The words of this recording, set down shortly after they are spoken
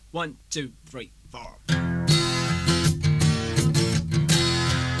One, two, three, four.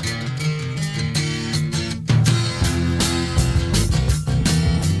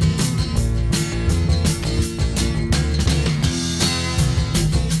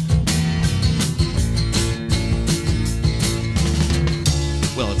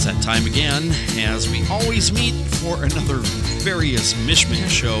 Well, it's that time again, as we always meet for another various mishmash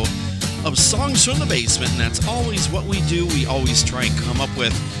show of songs from the basement, and that's always what we do. We always try and come up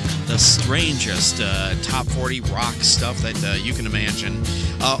with the strangest top 40 rock stuff that you can imagine.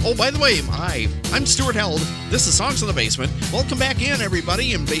 Oh, by the way, I'm Stuart Held. This is Songs from the Basement. Welcome back in,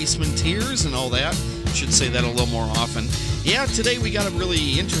 everybody, and Basement Tears and all that. Should say that a little more often. Yeah, today we got a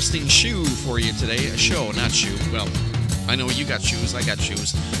really interesting shoe for you today. A show, not shoe. Well, I know you got shoes, I got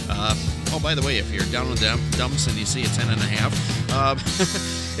shoes. Oh, by the way, if you're down with dumps and you see a 10 and a half.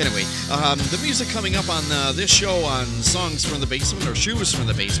 Anyway, the music coming up on this show on Songs from the Basement, or Shoes from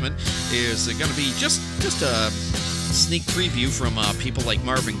the Basement, is going to be just a sneak preview from people like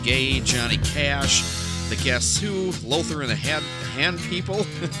Marvin Gaye, Johnny Cash, The Guess Who, Lothar and the Hand People,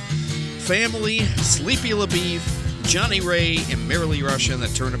 Family, Sleepy LaBeef, Johnny Ray, and Merrily Russian, the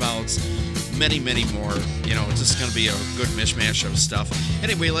Turnabouts, many, many more. You know, it's just going to be a good mishmash of stuff.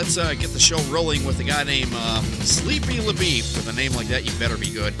 Anyway, let's get the show rolling with a guy named Sleepy LaBeef. With a name like that, you better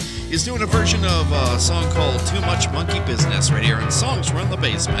be good. He's doing a version of a song called Too Much Monkey Business right here in Songs from the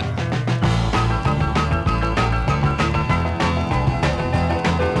Basement.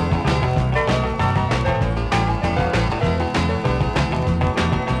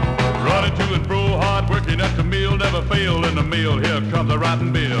 Running to and fro, hard working at the mill, never fail in the mill. Here comes a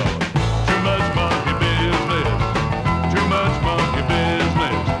rotten bill. Too much monkey business. Too much monkey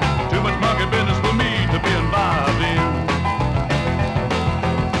business. Too much monkey business for me to be involved in.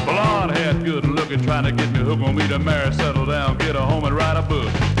 Blonde hair, good looking, trying to get me hooked on me to marry, settle down, get a home and write a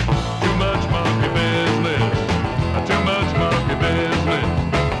book. Too much monkey business. Too much monkey business.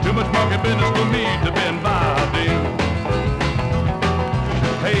 Too much monkey business for me to be involved in.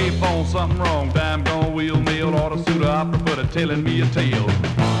 Hey, phone, something wrong, dime gone wheel meal, or the suit opera for the telling me a tale.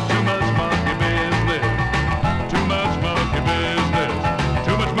 Too much monkey business, too much monkey business,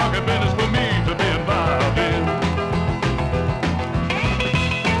 too much monkey business for me to be involved in.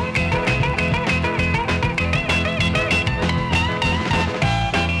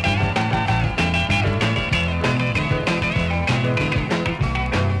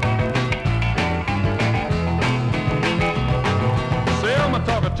 Selma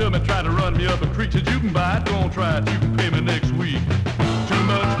talking to me, trying to run me up a creek. Said you can buy it, don't try it, you can pay me next week. Too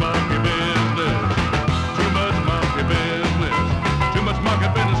much monkey business, too much monkey business, too much monkey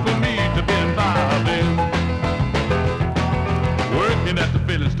business for me to be involved in. Working at the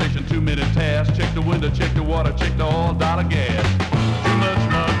filling station, too many tasks. Check the window, check the water, check the oil, dollar gas. Too much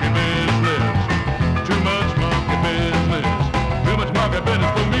monkey business, too much monkey business, too much monkey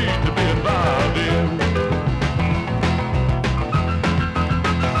business for me to be involved in.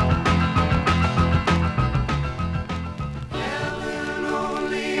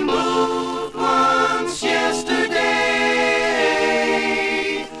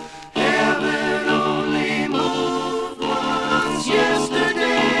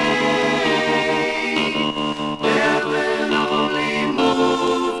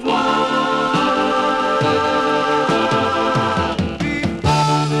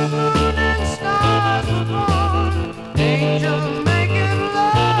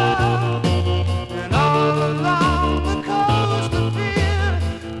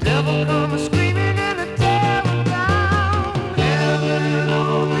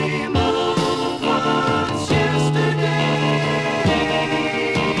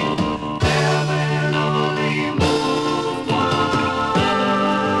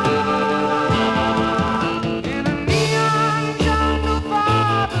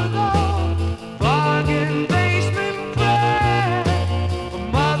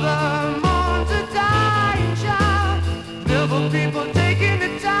 People taking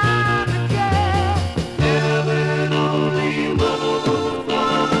the time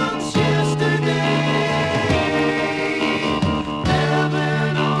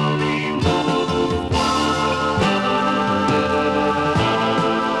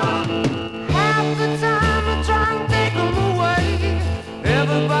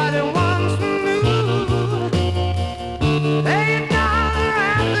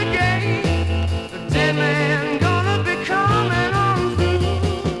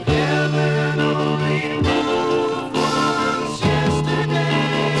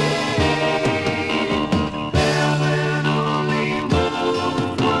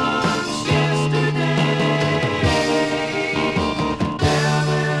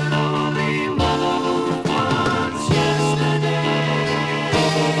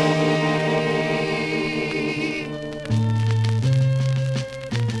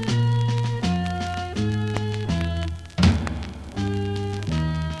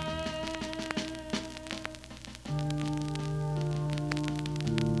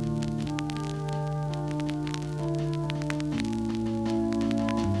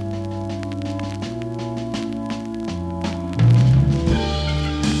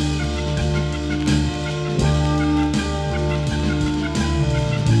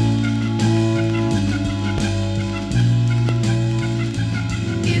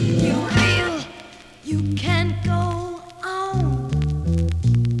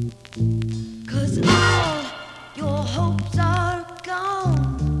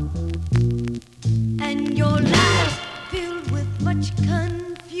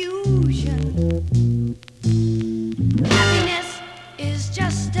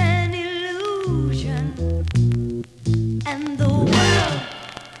illusion, and the world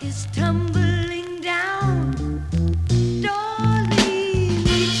is tumbling down. Darling,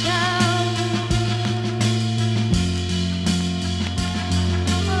 reach out.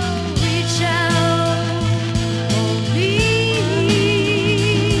 Oh, reach out for me.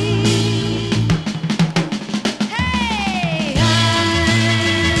 Hey, I'll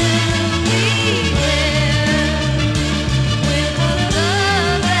be there with a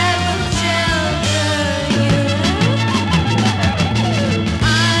love that will shelter you.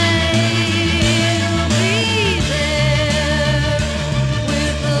 I'll be there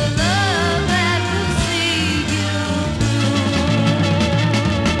with a love that will see you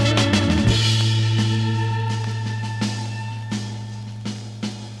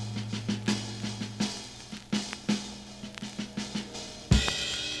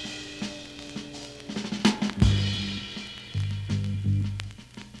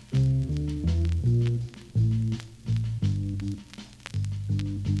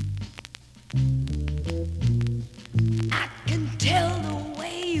I can tell the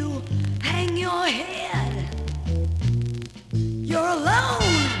way you hang your head. You're alone.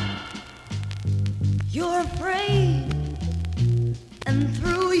 You're afraid. And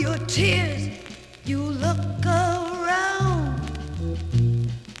through your tears, you look around.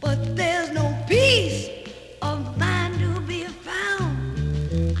 But there's no peace of mind to be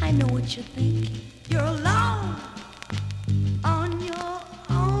found. I know what you're thinking. You're alone on your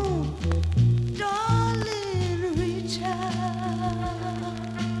own. Darling, reach out.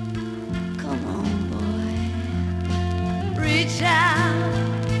 Come on, boy. Reach out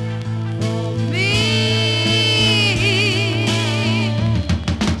for me.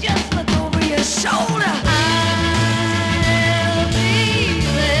 Just look over your shoulder. I'll be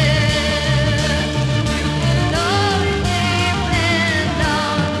there. You can always depend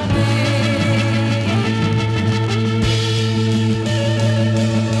on me.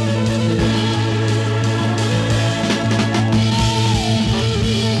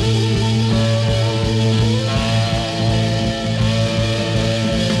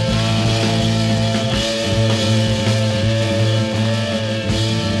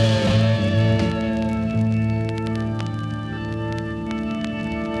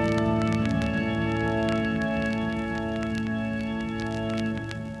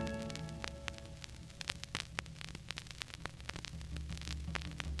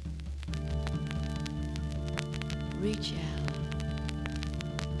 Reach out.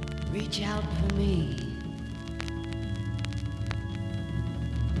 Reach out for me.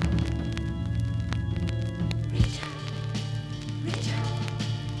 Reach out. Reach out.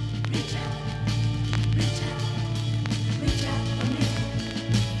 Reach out. Reach out. Reach out for me.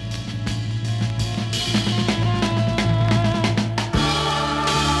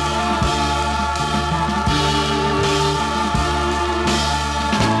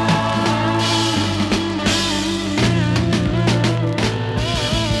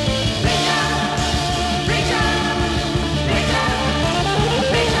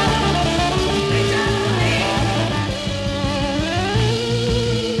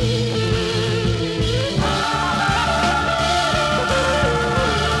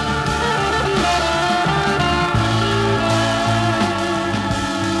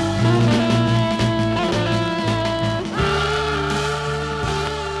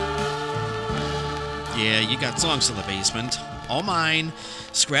 Yeah, you got Songs in the Basement. All mine.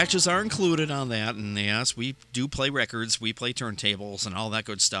 Scratches are included on that, and yes, we do play records, we play turntables, and all that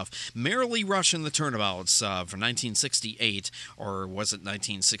good stuff. Merrily Rush and the Turnabouts from 1968, or was it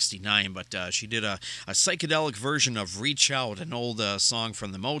 1969? But she did a psychedelic version of Reach Out, an old song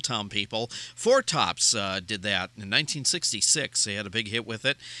from the Motown people. Four Tops did that in 1966. They had a big hit with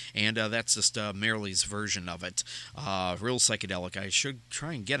it, and that's just Merrily's version of it. Real psychedelic. I should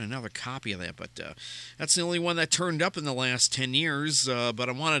try and get another copy of that, but that's the only one that turned up in the last 10 years, but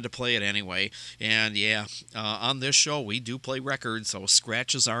I wanted to play it anyway. And yeah, on this show we do play records, so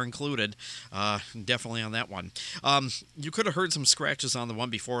scratches are included, definitely on that one. You could have heard some scratches on the one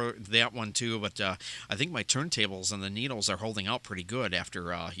before that one too, but I think my turntables and the needles are holding out pretty good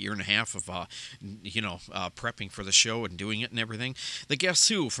after a year and a half of prepping for the show and doing it and everything. The Guess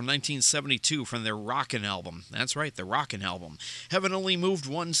Who from 1972 from their Rockin' album. That's right, the Rockin' album. Heaven Only Moved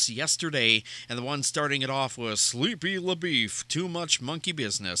Once Yesterday, and the one starting it off was Sleepy LaBeef, Too Much Monkey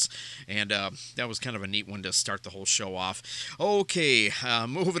Business. And that was kind of a neat one to start the whole show off. Okay,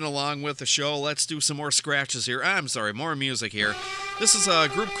 moving along with the show, let's do some more scratches here. I'm sorry, more music here. This is a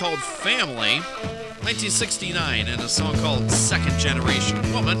group called Family, 1969, and a song called Second Generation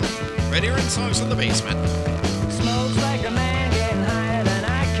Woman, right here in Songs in the Basement. Smokes like a man getting higher than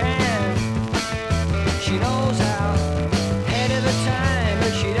I can.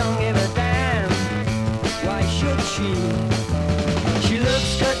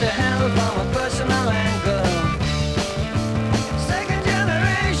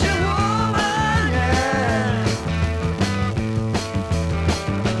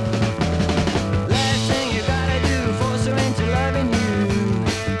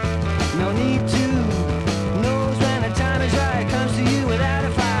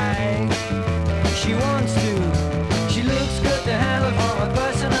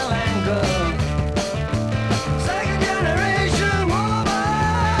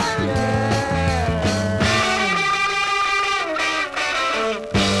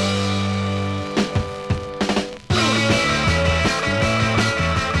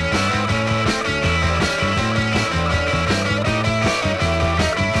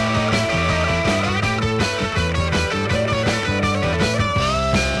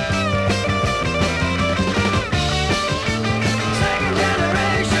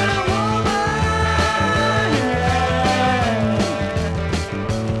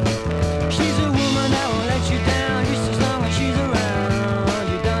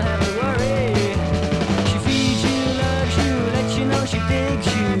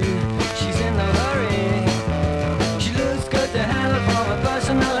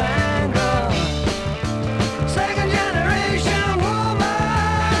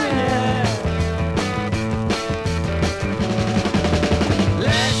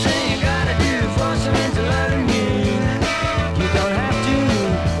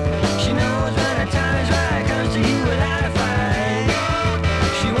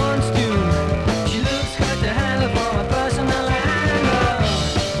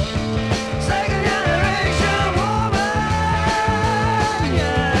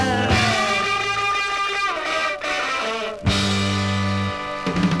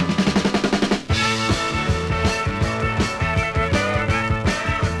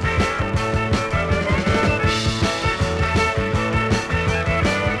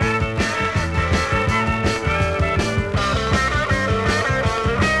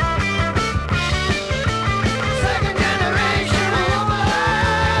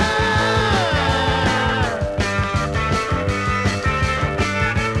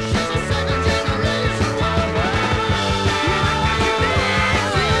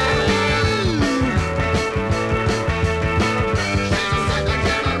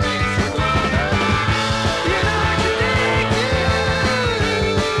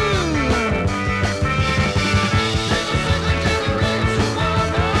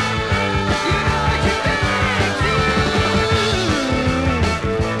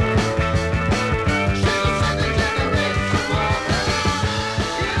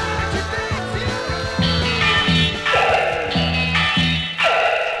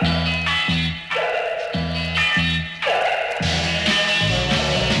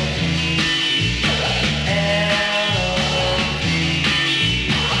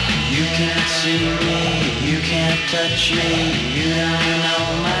 touch me, you don't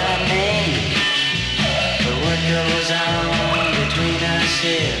know my name. But what goes on between us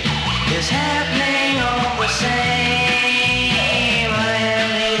here is happening all the same. I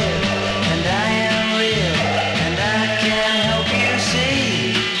am here, and I am real, and I can help you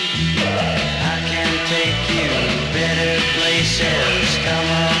see. I can take you better places, come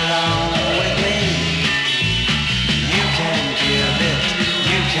along with me. You can give it,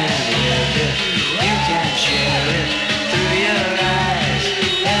 you can live it, you can share it through your eyes.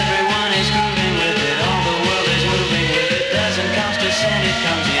 Everyone is grooving with it, all the world is moving with it. Doesn't cost a cent, it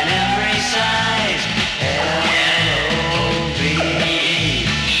comes in every size. L-O-V-E,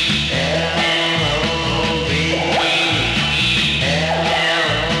 L-O-V-E,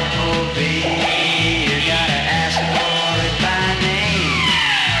 L-O-V-E. You gotta ask for it by name.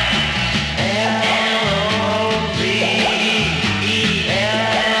 L-O-V-E,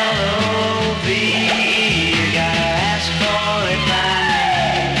 L-O-V-E. You gotta ask for it by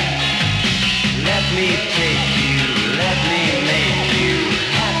name. Let me take you, let me make you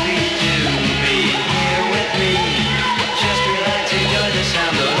happy to be here with me. Just relax, enjoy the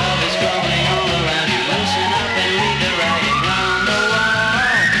sound, the love is growing all around you. Loosen up and read the writing on the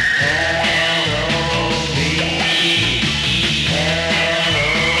wall. L-O-V-E,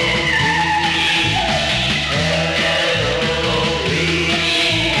 L-O-V-E,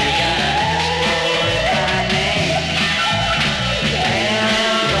 you gotta ask for it by name. You gotta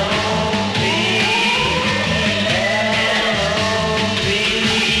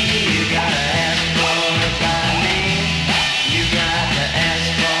ask for it by name. You gotta ask for it by name. You gotta ask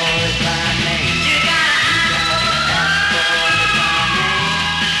for it by name. You gotta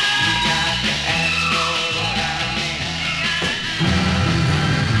ask for it by name.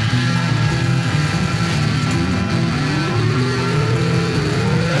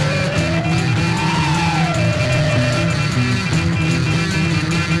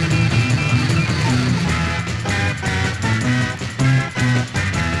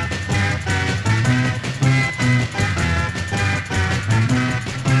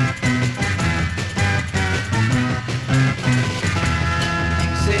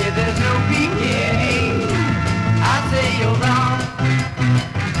 Say there's no beginning, I say you're wrong.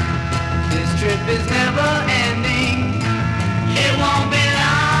 This trip is never ending, it won't be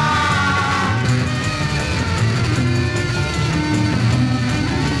long.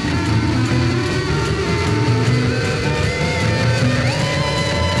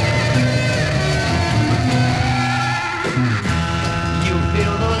 You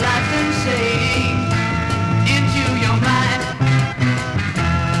feel the light pulsating into your mind.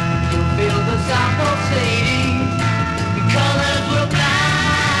 You feel the sound pulsating, the colors will blind.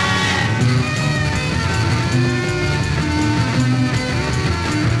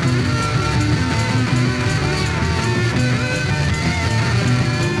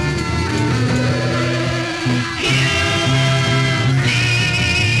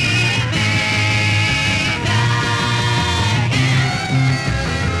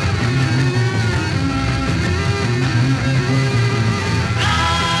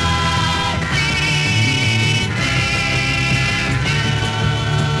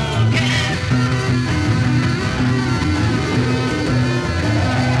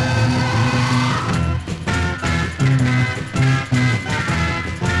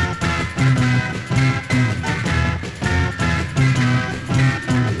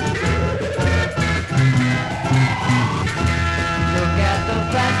 Look at the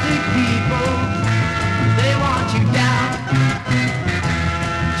plastic people, they want you down.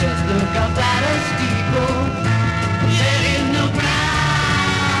 Just look up at a steeple, there is no ground.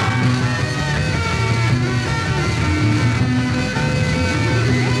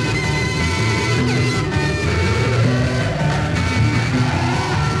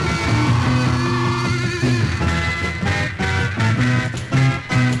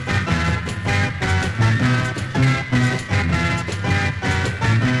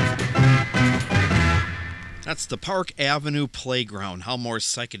 That's the Park Avenue Playground. How more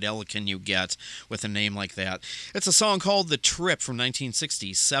psychedelic can you get with a name like that? It's a song called The Trip from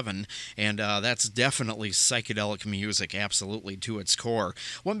 1967, and that's definitely psychedelic music, absolutely, to its core.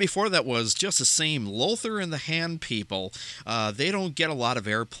 One before that was just the same, Lothar and the Hand People. They don't get a lot of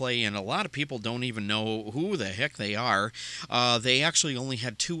airplay, and a lot of people don't even know who the heck they are. They actually only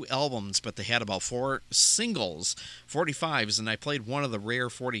had 2 albums, but they had about 4 singles, 45s, and I played one of the rare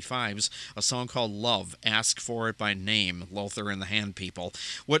 45s, a song called Love, Ask for for it by name, Lothar and the Hand People.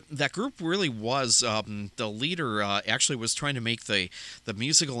 What that group really was, the leader actually was trying to make the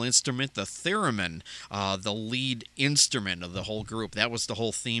musical instrument, the theremin, the lead instrument of the whole group. That was the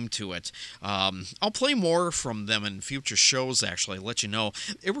whole theme to it. I'll play more from them in future shows, actually, let you know.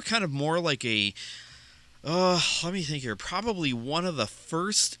 They were kind of more like a... let me think here. Probably one of the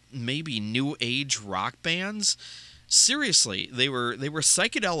first, maybe new age rock bands. Seriously, they were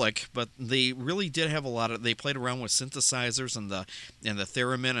psychedelic, but they really did have a lot of. They played around with synthesizers and the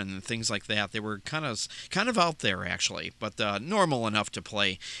theremin and things like that. They were kind of out there actually, but normal enough to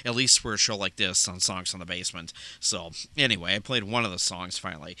play, at least for a show like this on Songs from the Basement. So anyway, I played one of the songs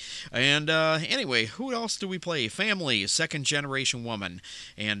finally. And anyway, who else do we play? Family, Second Generation Woman,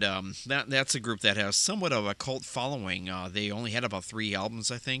 and that's a group that has somewhat of a cult following. They only had about 3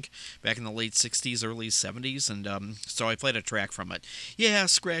 albums, I think, back in the late '60s, early '70s, and so I played a track from it. Yeah,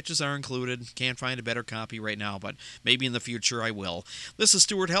 scratches are included. Can't find a better copy right now, but maybe in the future I will. This is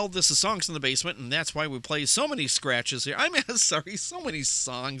Stuart Held. This is Songs in the Basement, and that's why we play so many scratches here. I'm sorry, so many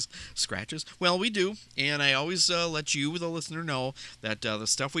songs. Scratches? Well, we do, and I always let you, the listener, know that the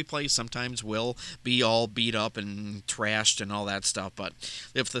stuff we play sometimes will be all beat up and trashed and all that stuff, but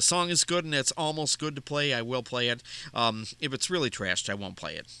if the song is good and it's almost good to play, I will play it. If it's really trashed, I won't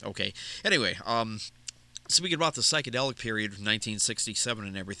play it. Okay? Anyway, speaking about the psychedelic period of 1967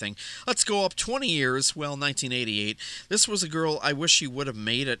 and everything, let's go up 20 years, well, 1988. This was a girl, I wish she would have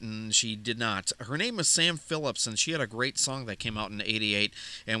made it, and she did not. Her name is Sam Phillips, and she had a great song that came out in '88,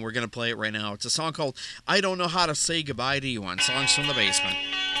 and we're going to play it right now. It's a song called I Don't Know How to Say Goodbye to You on Songs from the Basement.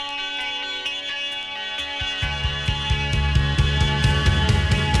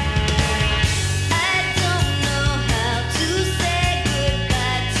 I don't know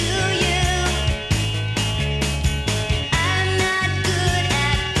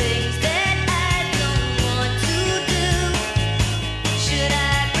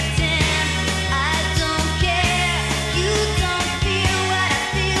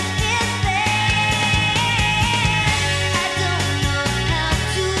how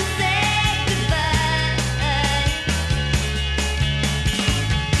to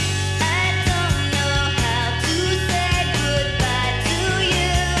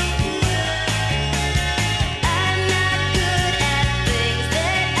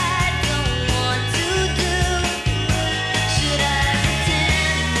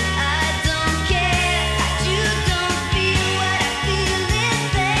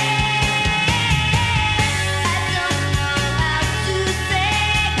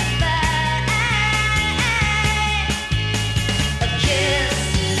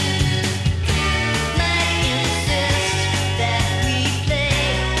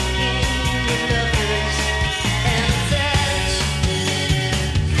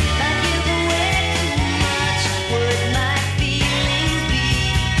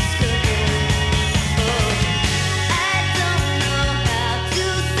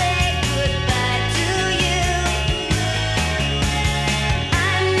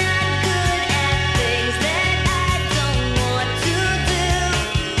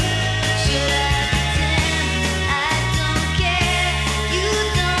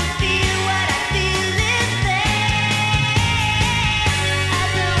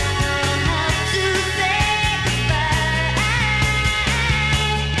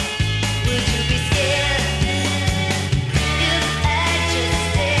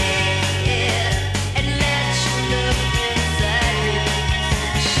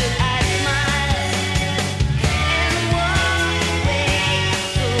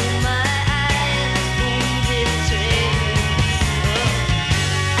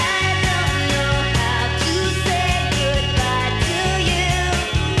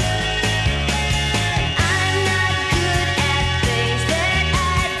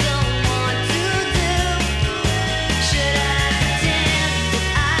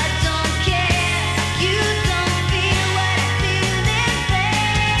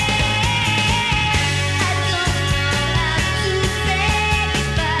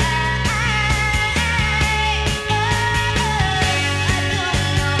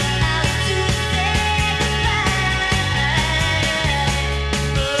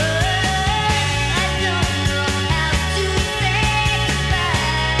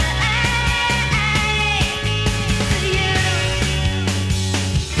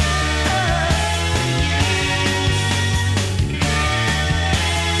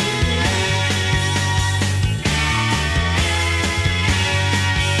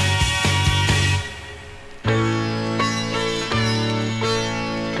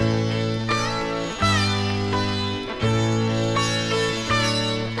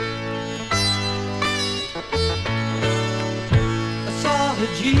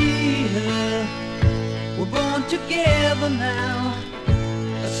Gia, we're born together now.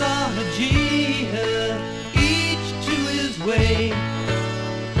 I saw her Gia, each to his way.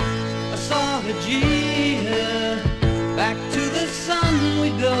 I saw her Gia, back to the sun we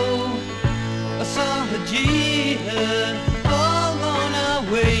go. I saw her Gia, all on our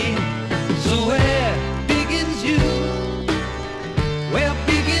way. So where begins you? Where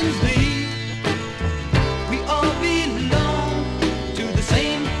begins me? We all belong to the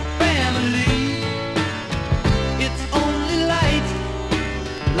same family. It's only light,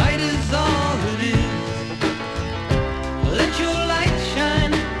 light is all it is. Let your light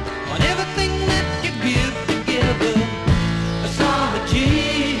shine on everything that you give.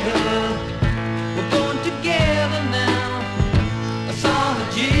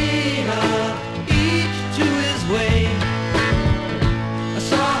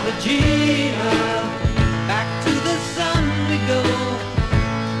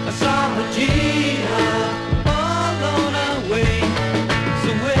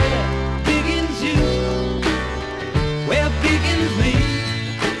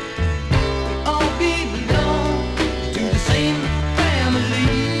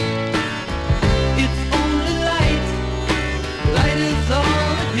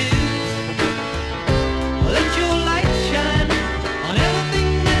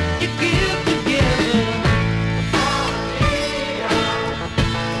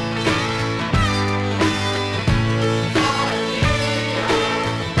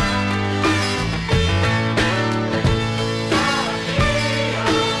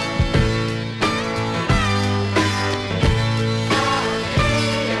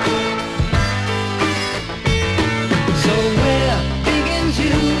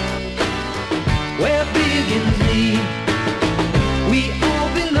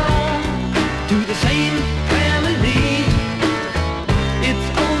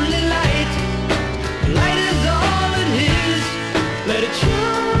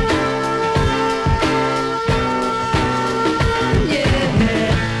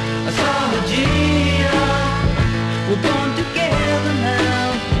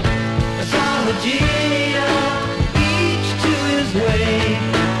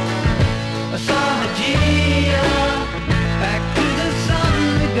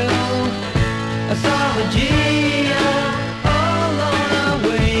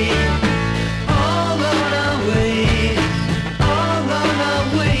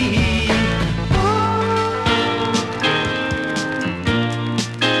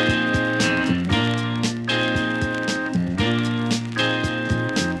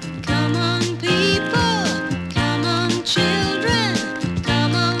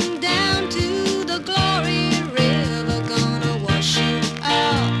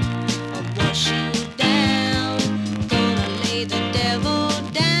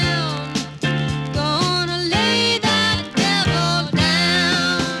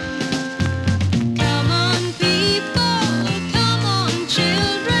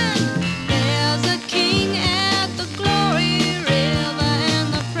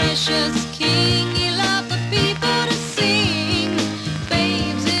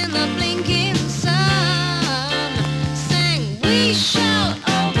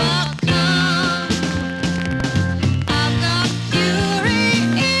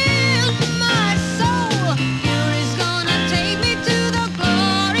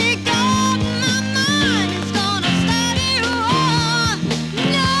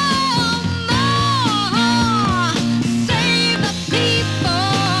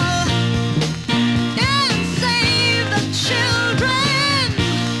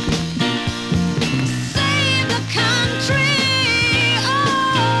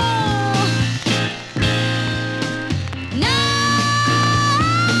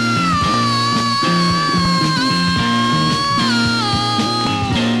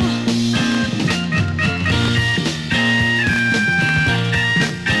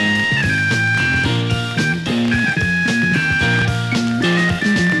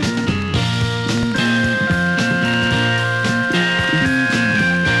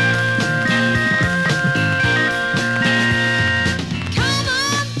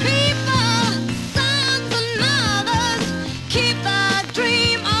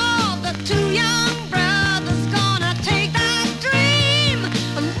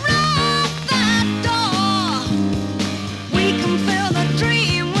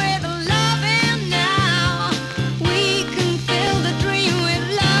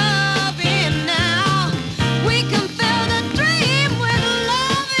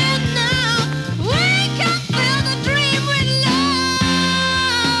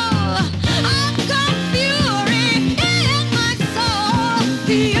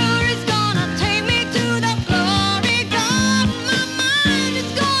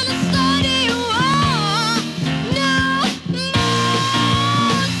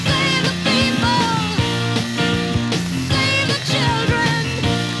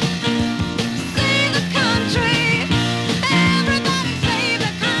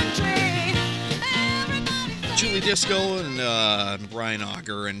 Disco and Brian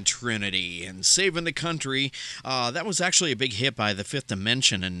Auger and Trinity and Saving the Country. That was actually a big hit by the Fifth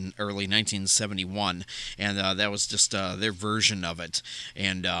Dimension in early 1971, and that was just their version of it.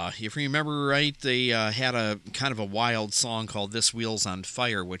 And if you remember right, they had a kind of a wild song called This Wheel's on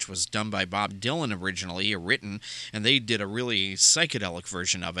Fire, which was done by Bob Dylan originally, written, and they did a really psychedelic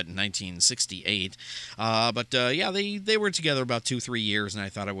version of it in 1968. But they were together about 2-3 years, and I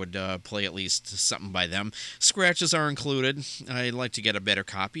thought I would play at least something by them. Scratches are included. I'd like to get a better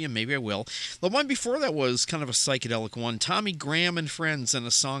copy, and maybe I will. The one before that was kind of a psychedelic one. Tommy Graham and Friends and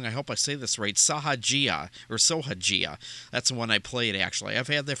a song, I hope I say this right, Sahagia, or Sohagia. That's the one I played, actually. I've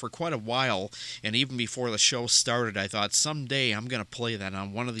had that for quite a while, and even before the show started, I thought someday I'm going to play that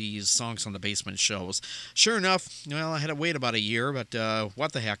on one of these Songs from the Basement shows. Sure enough, well, I had to wait about a year, but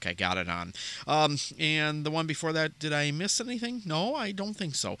what the heck, I got it on. And the one before that, did I miss anything? No, I don't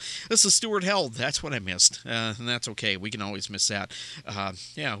think so. This is Stuart Held. That's what I missed. And that's okay. We can always miss that.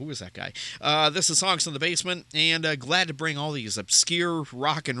 Who was that guy? This is Songs from the Basement, and glad to bring all these obscure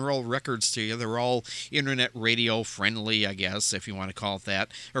rock and roll records to you. They're all internet radio friendly, I guess, if you want to call it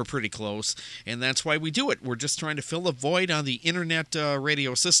that, or pretty close. And that's why we do it. We're just trying to fill a void on the internet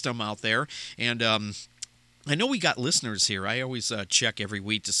radio system out there. And I know we got listeners here. I always check every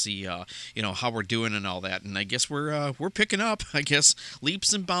week to see, how we're doing and all that. And I guess we're picking up. I guess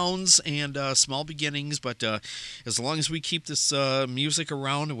leaps and bounds and small beginnings. But as long as we keep this music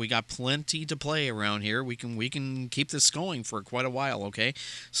around, and we got plenty to play around here, we can keep this going for quite a while. Okay.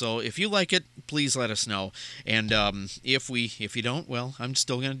 So if you like it, please let us know. And if you don't, well, I'm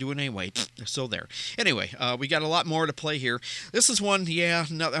still gonna do it anyway. So there. Anyway, we got a lot more to play here. This is one. Yeah.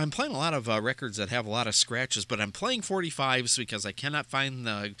 No, I'm playing a lot of records that have a lot of scratches. But I'm playing 45s because I cannot find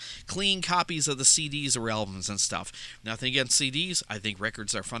the clean copies of the CDs or albums and stuff. Nothing against CDs. I think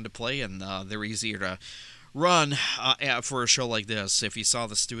records are fun to play, and they're easier to run for a show like this. If you saw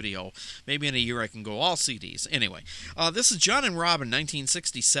the studio, maybe in a year I can go all CDs. Anyway, this is John and Robin,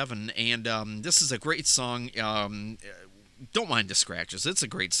 1967, and this is a great song. Don't mind the scratches. It's a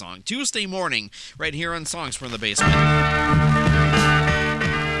great song. Tuesday morning, right here on Songs from the Basement.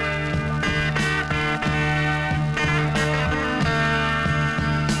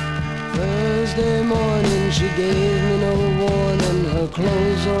 Thursday morning she gave me no warning. Her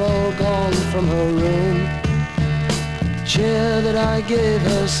clothes are all gone from her room. The chair that I gave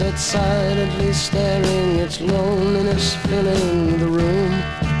her sat silently staring, its loneliness filling the room.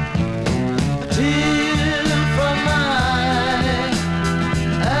 A tear from my eye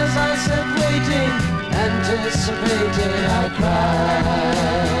as I sat waiting, anticipating I cried.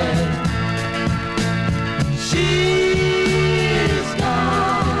 She's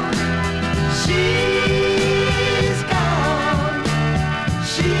gone. She's gone.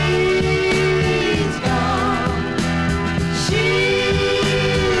 She's gone.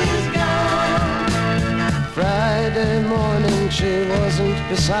 She's gone. Friday morning she wasn't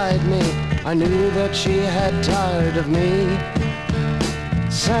beside me. I knew that she had tired of me.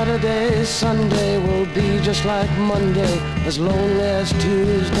 Saturday, Sunday will be just like Monday, as lonely as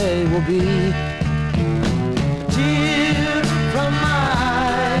Tuesday will be. Tear from my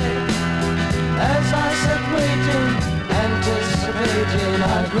eye as I sat waiting, anticipating I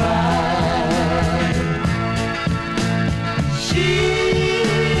cried.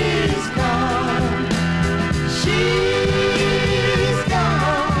 She's gone. She's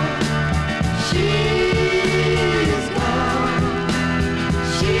gone. She's gone.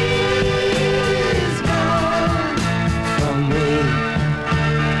 She's gone from me.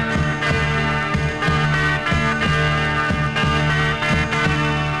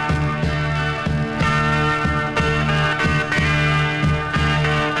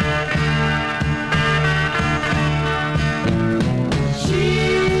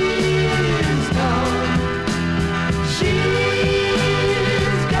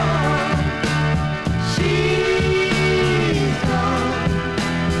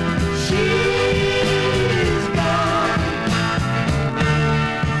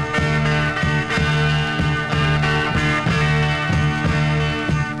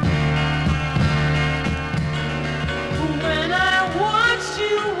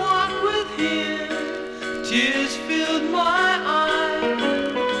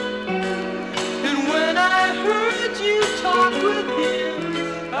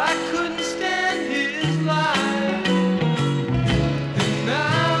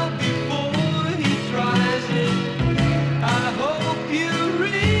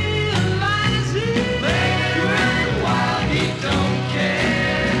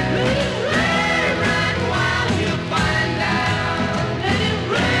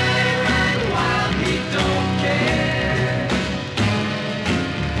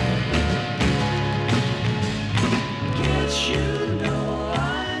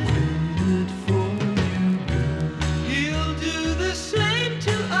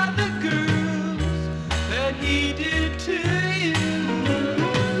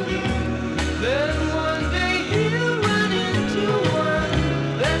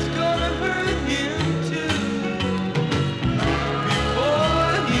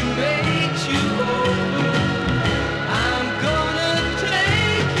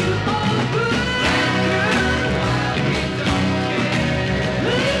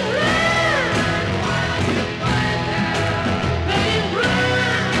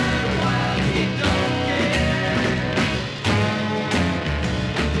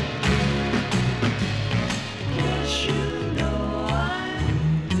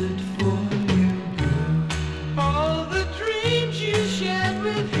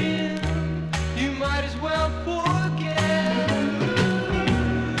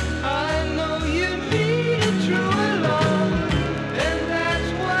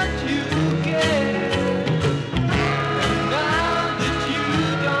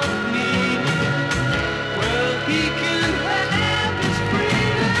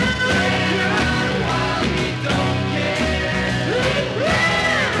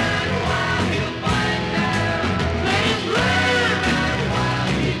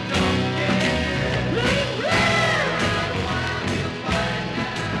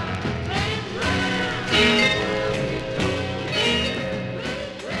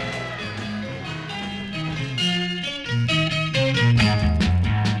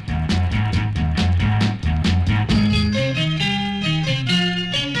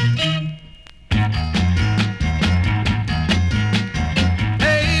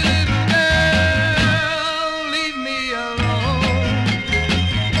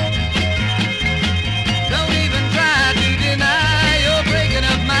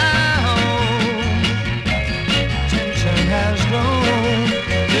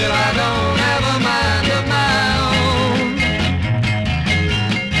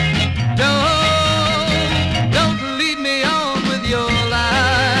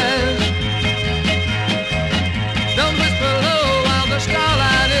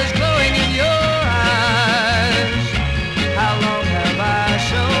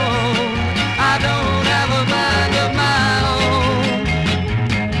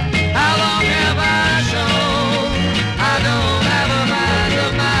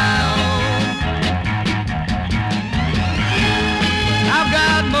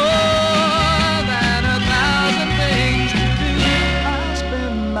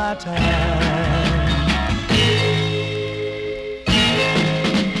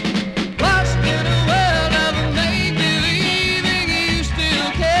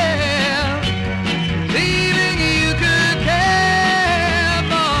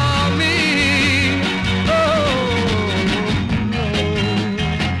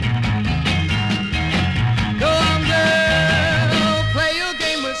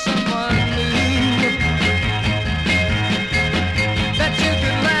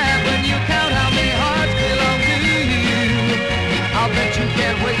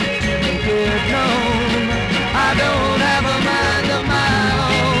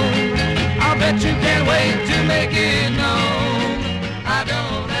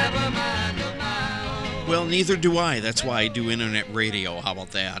 neither do I. That's why I do internet radio. How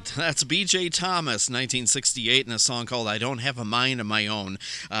about that? That's B.J. Thomas, 1968, and a song called I Don't Have a Mind of My Own.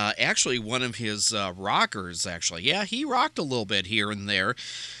 Actually, one of his rockers, actually. Yeah, he rocked a little bit here and there.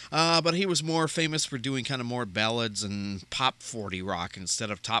 But he was more famous for doing kind of more ballads and pop 40 rock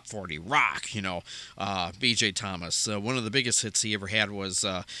instead of top 40 rock, you know, B.J. Thomas. One of the biggest hits he ever had was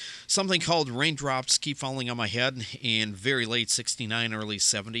something called Raindrops Keep Falling on My Head in very late 69, early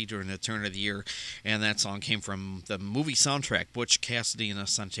 70 during the turn of the year. And that song came from the movie soundtrack, Butch Cassidy and a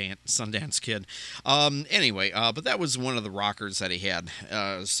Sundance Kid. Anyway, but that was one of the rockers that he had.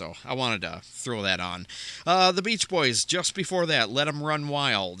 So I wanted to throw that on. The Beach Boys, just before that, Let 'Em Run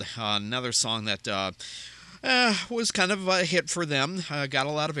Wild. Another song that was kind of a hit for them. Got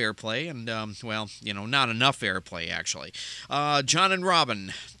a lot of airplay, and, well, you know, not enough airplay, actually. John and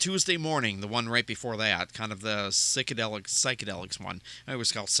Robin, Tuesday Morning, the one right before that, kind of the psychedelics one. I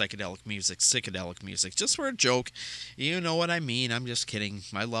always call psychedelic music, just for a joke. You know what I mean. I'm just kidding.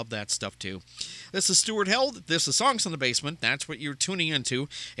 I love that stuff, too. This is Stuart Held. This is Songs in the Basement. That's what you're tuning into.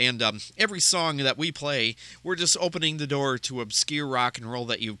 And every song that we play, we're just opening the door to obscure rock and roll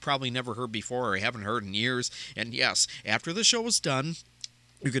that you've probably never heard before or haven't heard in years. And yes, after the show is done,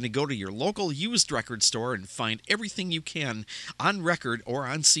 you're going to go to your local used record store and find everything you can on record or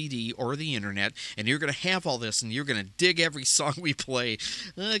on CD or the internet, and you're going to have all this, and you're going to dig every song we play.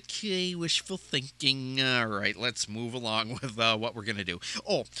 Okay, wishful thinking. All right, let's move along with what we're going to do.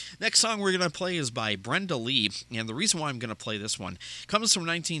 Oh, next song we're going to play is by Brenda Lee, and the reason why I'm going to play this one comes from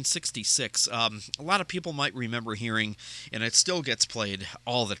 1966. A lot of people might remember hearing, and it still gets played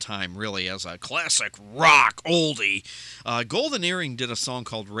all the time, really, as a classic rock oldie. Golden Earring did a song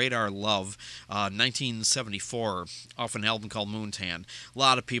called Radar Love, 1974, off an album called Moontan. A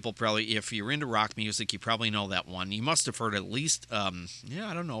lot of people probably, if you're into rock music, you probably know that one. You must have heard at least,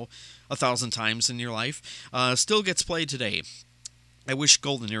 1,000 times in your life. Still gets played today. I wish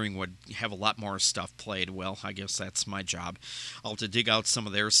Golden Earring would have a lot more stuff played. Well, I guess that's my job. I'll have to dig out some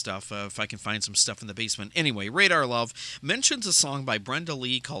of their stuff if I can find some stuff in the basement. Anyway, Radar Love mentions a song by Brenda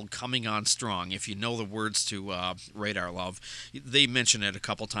Lee called Coming On Strong. If you know the words to Radar Love, they mention it a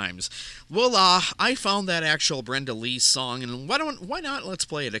couple times. Well, I found that actual Brenda Lee song, and why not? Let's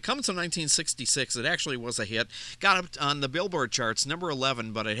play it. It comes from 1966. It actually was a hit. Got up on the Billboard charts, number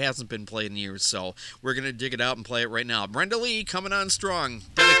 11, but it hasn't been played in years, so we're going to dig it out and play it right now. Brenda Lee, Coming On Strong,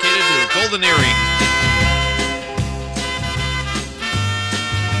 dedicated to Golden Earring.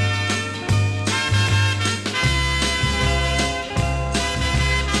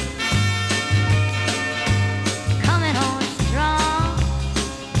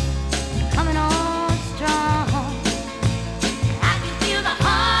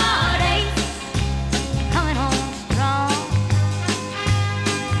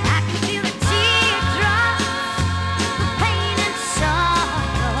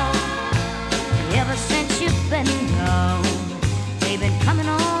 Ever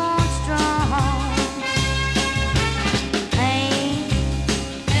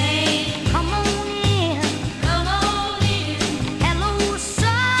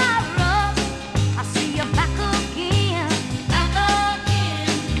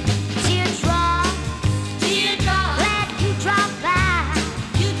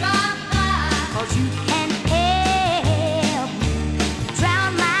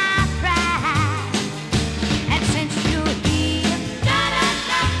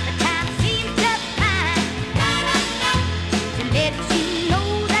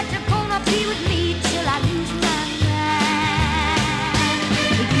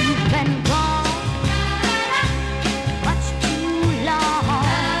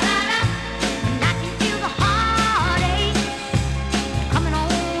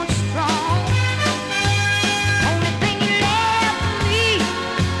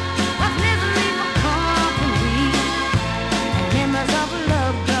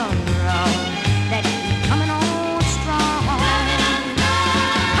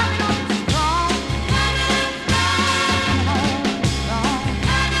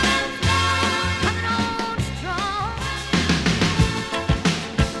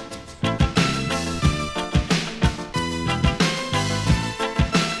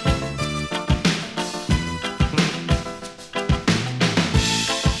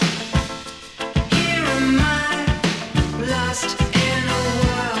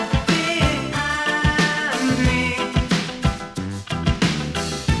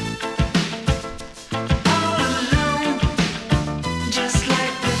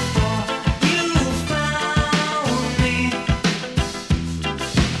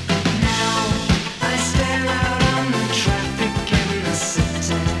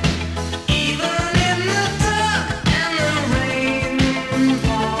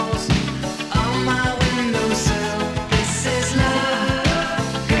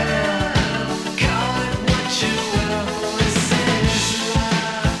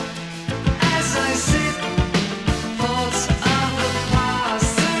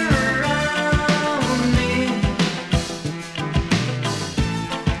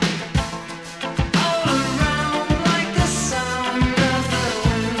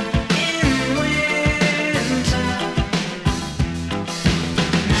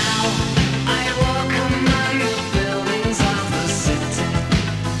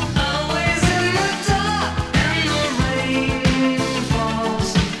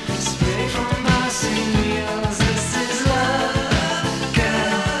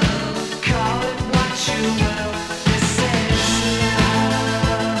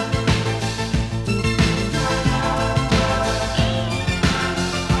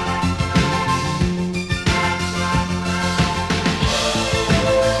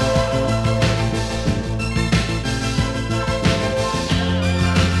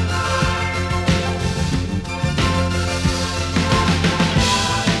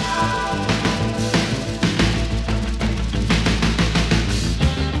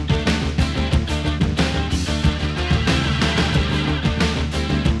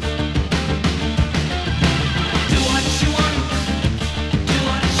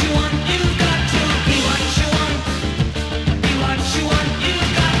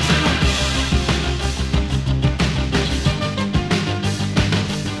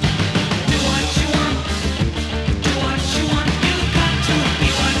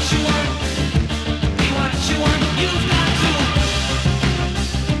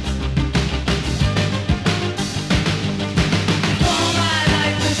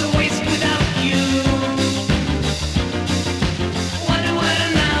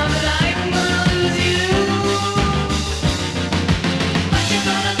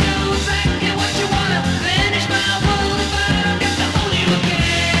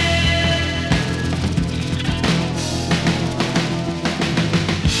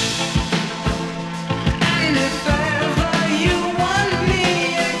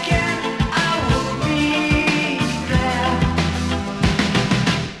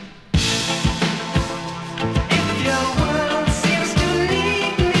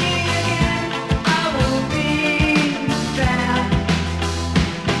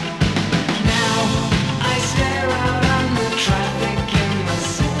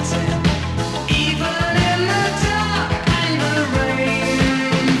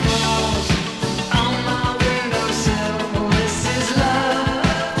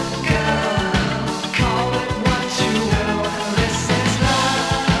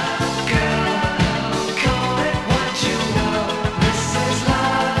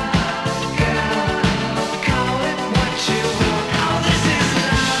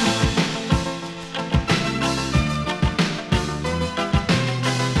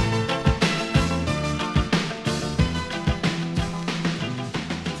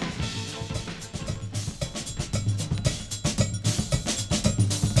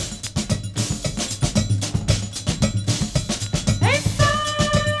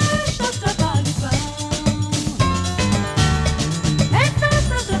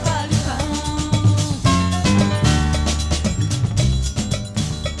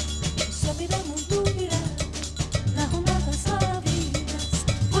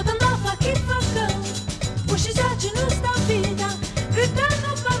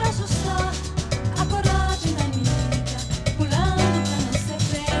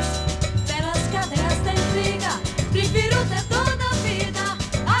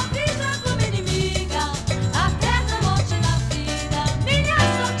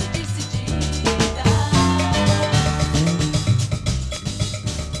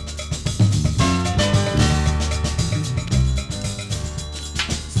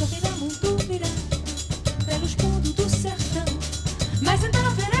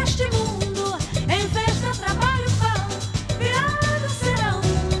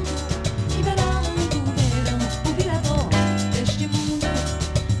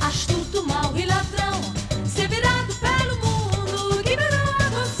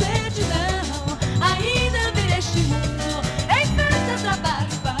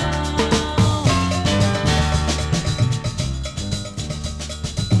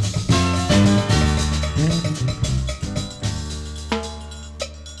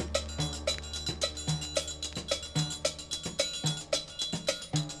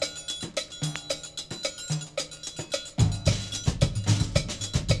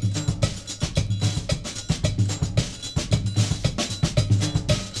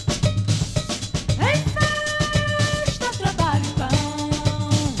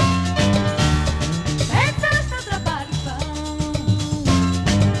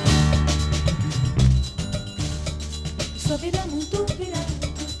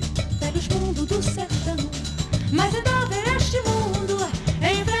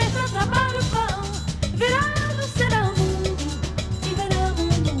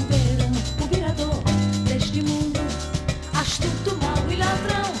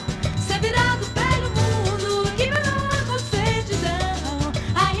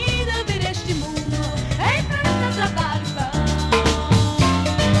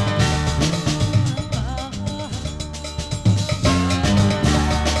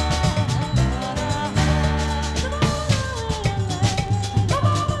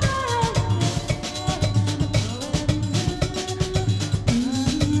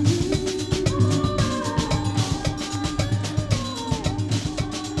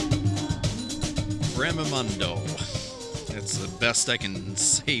Mundo. That's the best I can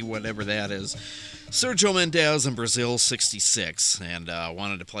say, whatever that is. Sergio Mendes in Brazil, 66, and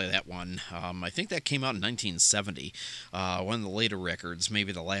wanted to play that one. I think that came out in 1970, one of the later records,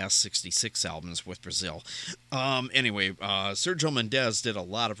 maybe the last 66 albums with Brazil. Anyway, Sergio Mendes did a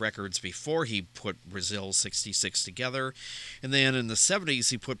lot of records before he put Brazil 66 together, and then in the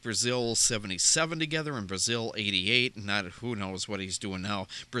 70s he put Brazil 77 together and Brazil 88, and not, who knows what he's doing now.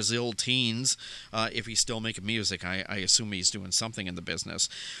 Brazil Teens, if he's still making music, I assume he's doing something in the business.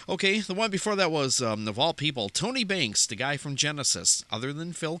 Okay, the one before that was, of all people, Tony Banks, the guy from Genesis. Other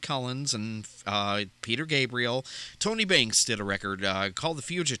than Phil Collins and Peter Gabriel, Tony Banks did a record called The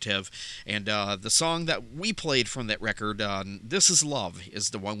Fugitive, and the song that we played from that record, This Is Love, is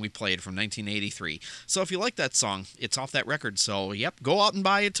the one we played from 1983. So if you like that song, it's off that record. So, yep, go out and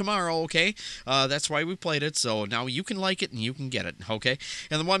buy it tomorrow, okay? That's why we played it, so now you can like it and you can get it, okay?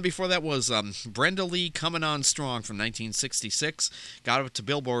 And the one before that was Brenda Lee, Coming On Strong from 1966. Got up to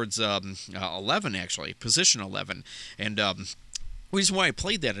Billboard's 11, actually, position 11. And the reason why I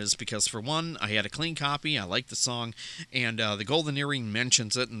played that is because, for one, I had a clean copy, I liked the song, and the Golden Earring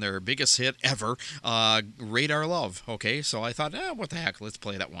mentions it in their biggest hit ever, Radar Love, okay? So I thought, what the heck, let's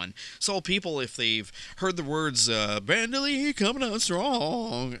play that one. So people, if they've heard the words, Brenda Lee, Coming On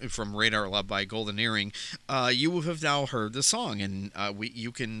Strong, from Radar Love by Golden Earring, you have now heard the song, and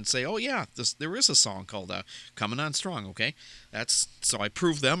you can say, oh yeah, there is a song called Coming On Strong, okay? So I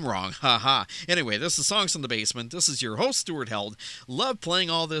proved them wrong, haha. Anyway, this is Songs in the Basement. This is your host, Stuart Held. Love playing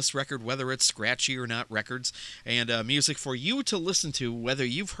all this record, whether it's scratchy or not records, and music for you to listen to, whether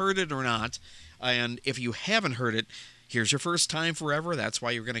you've heard it or not. And if you haven't heard it, here's your first time forever. That's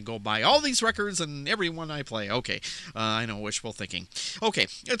why you're going to go buy all these records and every one I play. Okay, I know, wishful thinking. Okay,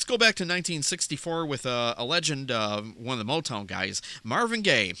 let's go back to 1964 with a legend, one of the Motown guys, Marvin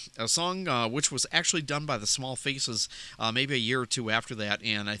Gaye, a song which was actually done by the Small Faces maybe a year or two after that,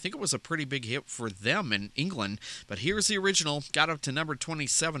 and I think it was a pretty big hit for them in England, but here's the original, got up to number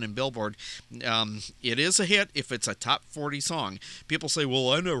 27 in Billboard. It is a hit if it's a top 40 song. People say,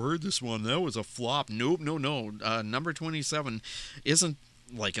 well, I never heard this one, that was a flop. Nope, no, number 27 isn't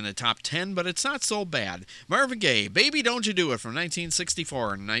like in the top 10, but it's not so bad. Marvin Gaye, Baby Don't You Do It from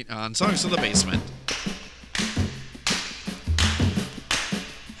 1964 on Songs of the Basement.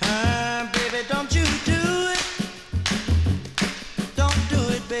 Baby, don't you do it. Don't do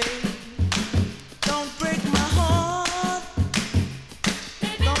it, baby. Don't break my heart.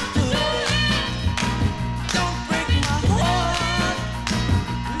 Don't do it, baby. Don't break my heart.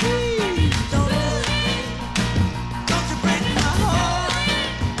 Please don't do it, baby. Don't you break my heart.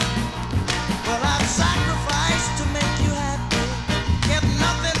 Well, I'd sacrifice to make you happy. Get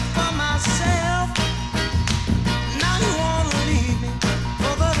nothing for myself.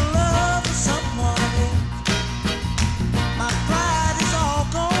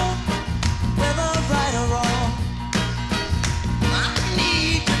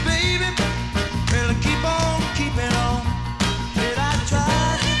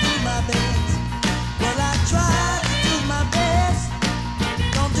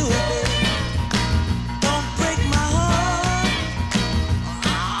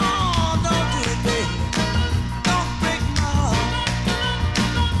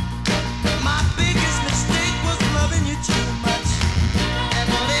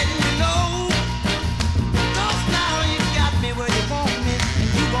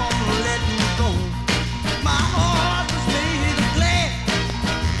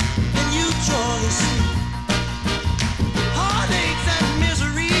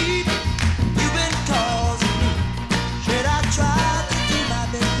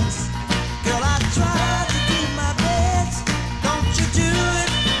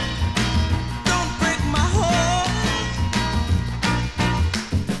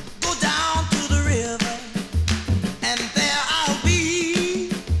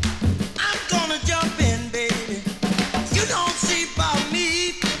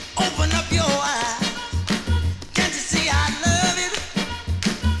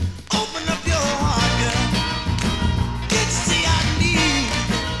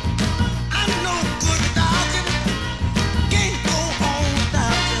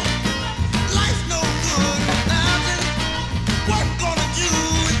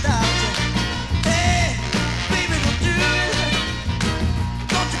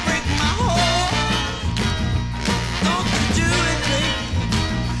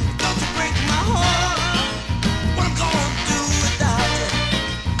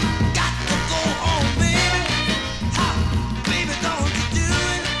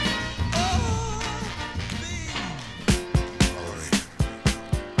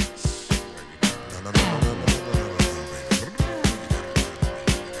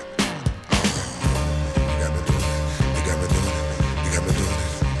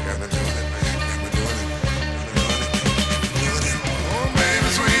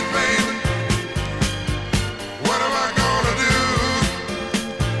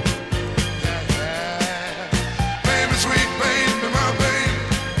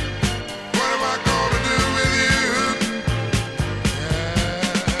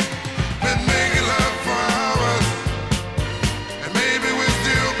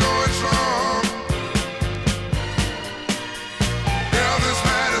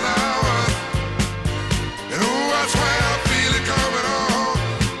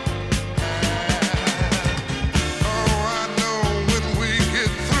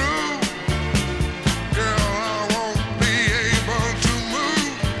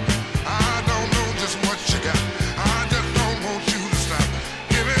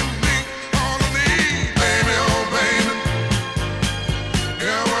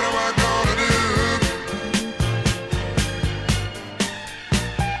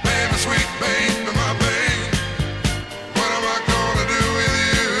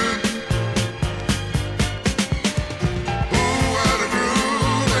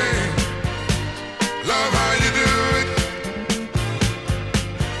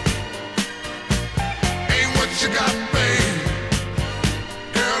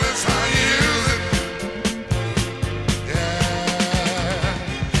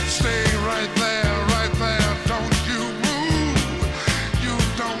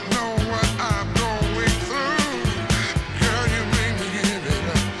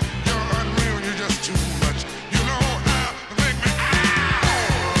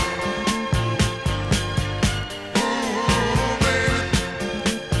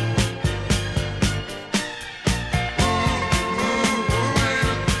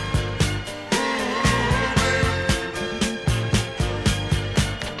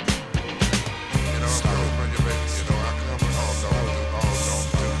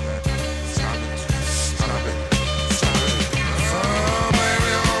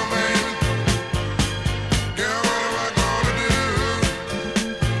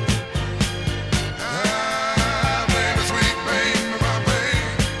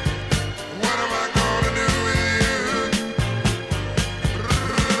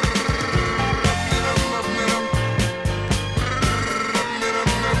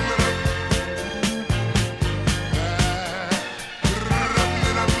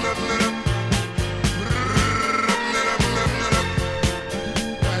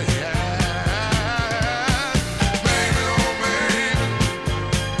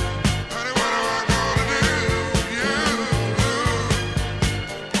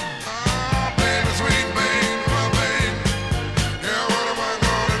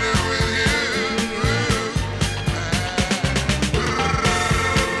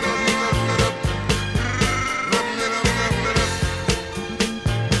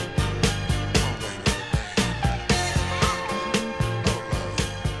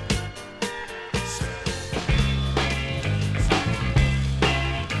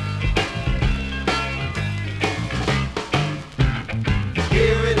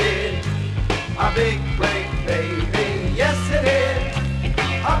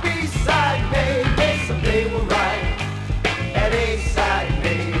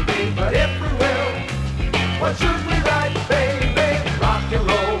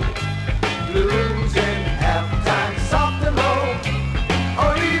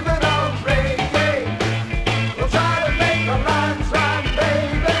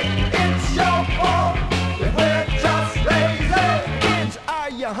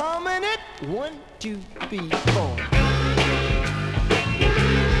 be born.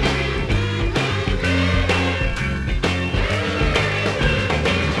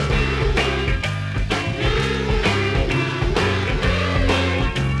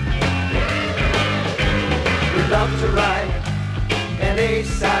 We'd love to write an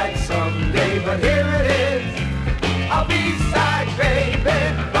A-side someday, but here it is, a B-side, baby,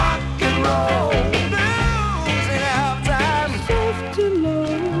 rock and roll. Blues in halftime, soft and low,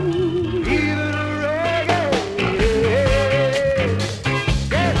 even reggae.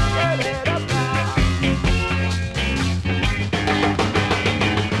 Get your head up now.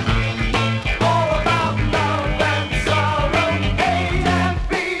 All about love and sorrow, hate and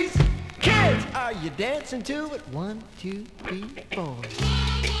peace. Kids, are you dancing to it? 1, 2, 3, 4.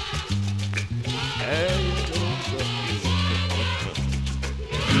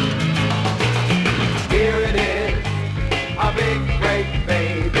 Here it is, a big break,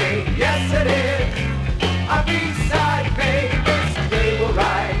 baby. Yes, it is, a B-side, baby. Someday we'll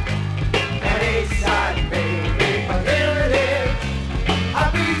write an A-side, baby. But here it is, a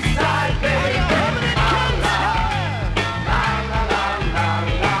B-side, baby. La la, la la la la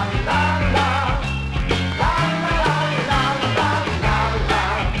la la la, la la la la la la, la la la la la la.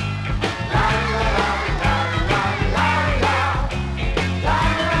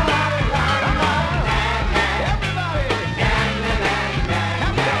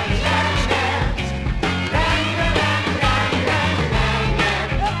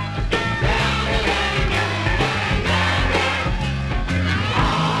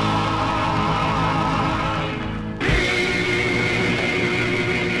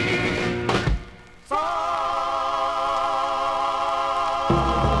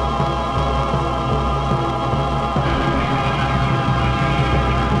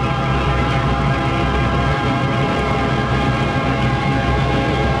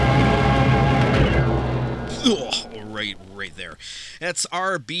 Right there. That's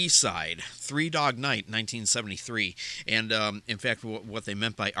our B-side, Three Dog Night, 1973. And in fact, what they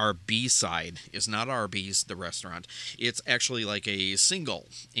meant by our B-side is not Arby's, the restaurant. It's actually like a single,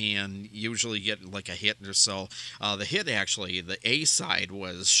 and usually get like a hit or so. The hit, actually, the A-side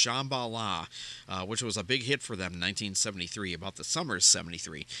was Shambhala, which was a big hit for them in 1973, about the summer of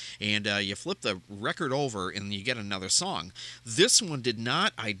 73. And you flip the record over, and you get another song. This one did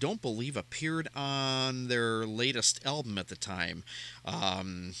not, I don't believe, appeared on their latest album at the time.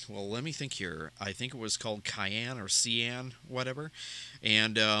 Well, let me think here. I think it was called Cayenne or Cian, whatever.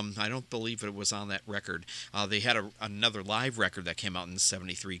 And I don't believe it was on that record. They had another live record that came out in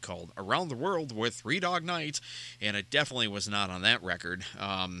 73 called Around the World with Three Dog Night, and it definitely was not on that record.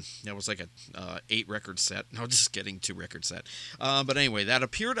 That was like a 8-record set. No, just kidding, 2-record set. But anyway, that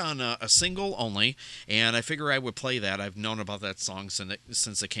appeared on a single only, and I figure I would play that. I've known about that song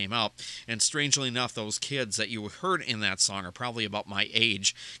since it came out. And strangely enough, those kids that you heard in that song are probably about my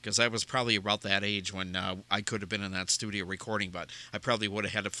age, because I was probably about that age when I could have been in that studio recording, but I probably would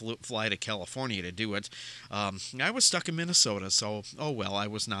have had to fly to California to do it. I was stuck in Minnesota, so oh well, I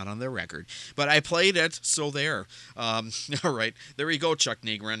was not on their record, but I played it, so there. All right, there you go, Chuck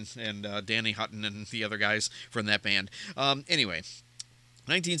Negrin and Danny Hutton and the other guys from that band. Anyway,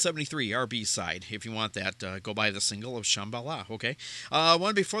 1973, our B-side. If you want that, go buy the single of Shambhala, okay?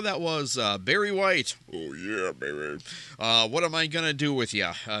 One before that was Barry White. Oh, yeah, baby. What Am I Gonna Do With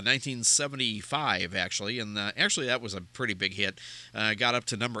Ya? 1975, actually. And actually, that was a pretty big hit. Got up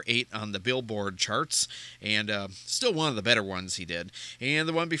to number 8 on the Billboard charts. And still one of the better ones he did. And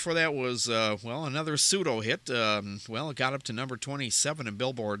the one before that was, well, another pseudo hit. Well, it got up to number 27 in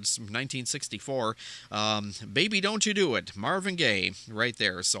Billboard's 1964. Baby Don't You Do It, Marvin Gaye, right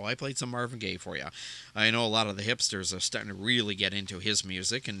there. So I played some Marvin Gaye for you. I know a lot of the hipsters are starting to really get into his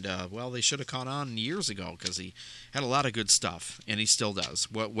music, and well, they should have caught on years ago, because he had a lot of good stuff, and he still does,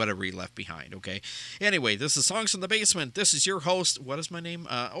 whatever he left behind, okay? Anyway, this is Songs from the Basement. This is your host. What is my name?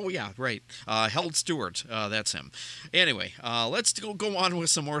 Oh yeah, right. Held Stewart. That's him. Anyway, let's go on with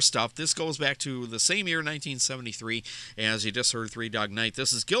some more stuff. This goes back to the same year, 1973, as you just heard, Three Dog Night.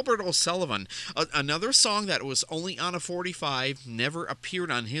 This is Gilbert O'Sullivan, another song that was only on a 45, never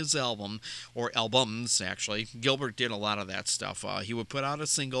appeared on his album, or albums, actually. Gilbert did a lot of that stuff. He would put out a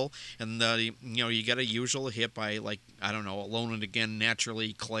single, and you get a usual hit by, like, I don't know, Alone and Again,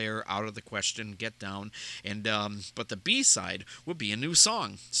 Naturally, Claire, Out of the Question, Get Down, and but the B-side would be a new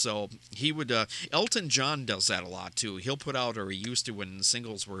song. So he would, Elton John does that a lot too. He'll put out, or he used to when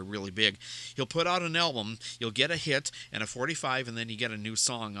singles were really big, he'll put out an album, you'll get a hit and a 45, and then you get a new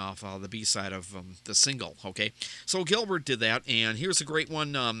song off the B-side of the single, okay? So Gilbert did that, and here's a great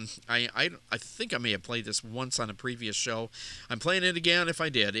one. I think I may have played this once on a previous show. I'm playing it again if I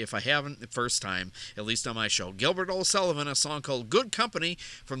did. If I haven't, the first time, at least on my show. Gilbert O'Sullivan, a song called Good Company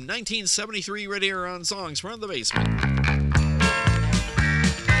from 1973, right here on Songs from the Basement.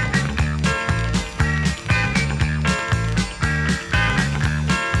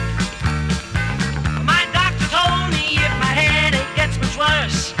 My doctor told me if my headache gets much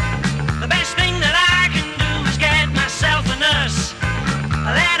worse, the best thing that I can do is get myself a nurse.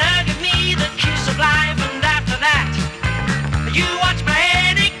 Let her give me the kiss of life, and after that, you watch my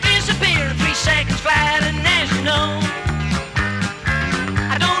headache disappear in 3 seconds flat. And as you know,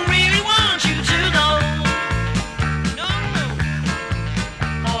 I don't really want you to go. No, no.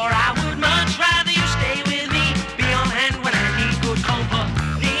 For I would much rather you stay with me, be on hand when I need good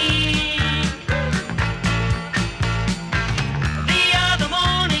company. The other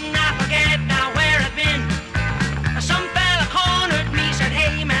morning, I forget now where I've been. Some fella cornered me, said,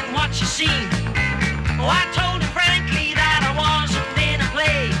 "Hey man, what you seen?" Oh, I told him frankly that I wasn't in a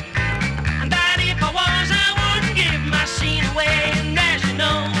play, and that if I was, I wouldn't give my scene away. And as you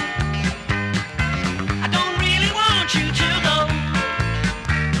know, I don't really want you to go.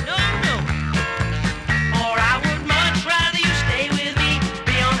 No, no. Or I would much rather you stay with me,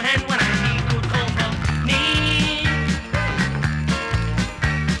 be on hand when I need good company.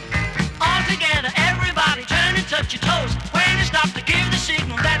 All together, everybody turn and touch your toes. When you stop to give the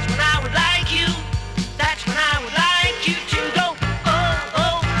signal, that's when I would like you. That's when I would like you to go. Oh,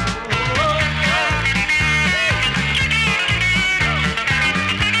 oh, oh, oh.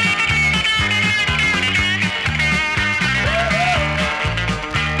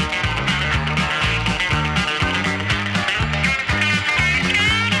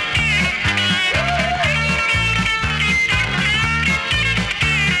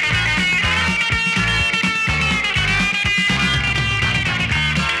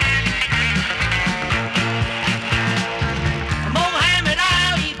 Mohammed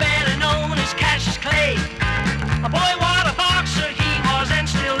Ali, better known as Cassius Clay. A boy, what a boxer he was and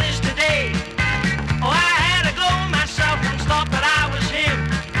still is today. Oh, I had to go myself and thought that I was him.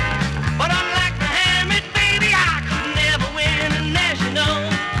 But unlike Muhammad, baby, I could never win. And as you know,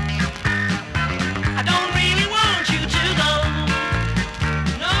 I don't really want you to go.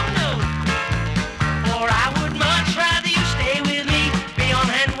 No, no. Or I would much rather you stay with me, be on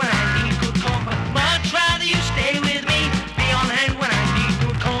hand when I need good company. Much rather you stay with me, be on hand when I need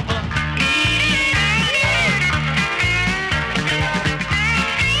good company.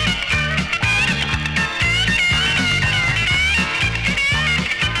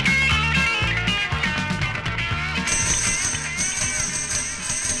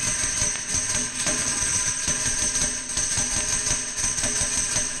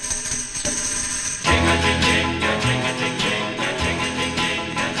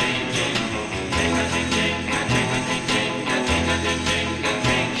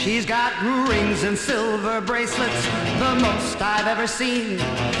 She's got rings and silver bracelets, the most I've ever seen.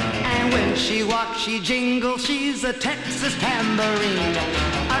 And when she walks, she jingles, she's a Texas tambourine.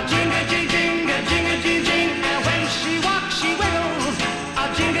 A jinga jing jinga jinga jing jing. And when she walks, she wiggles. A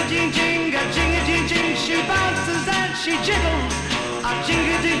jinga jing jinga jinga jing jing. She bounces and she jiggles. A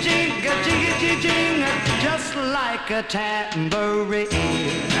jinga jing jinga jinga jing jing. Just like a tambourine.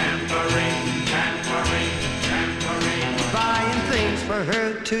 Tambourine, tambourine, tambourine. Buying things for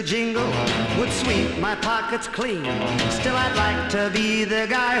her to jingle would sweep my pockets clean. Still, I'd like to be the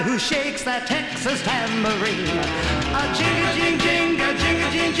guy who shakes that Texas tambourine. A jinga jing jing, a jinga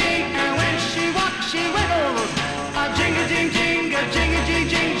jing jing, and when she walks, she wiggles. A jinga jing jing, a jinga jing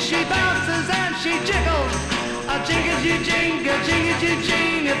jing, she bounces and she jiggles. A jinga jing jing, a jinga jing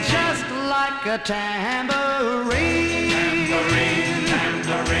jing, just like a tambourine. Tambourine,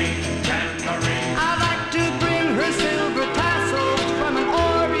 tambourine, tambourine. I like to bring her silver tassels from an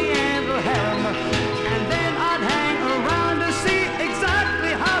oriental harem, and then I'd hang around to see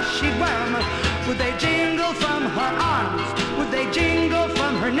exactly how she'd wear 'em. Would they jingle from her arms? Would they jingle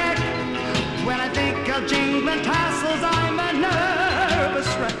from her neck? When I think of jingling tassels, I'm a nervous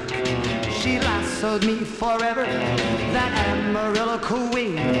wreck. She lassoed me forever, that Amarillo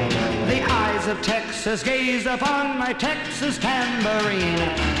queen. The eyes of Texas gaze upon my Texas tambourine.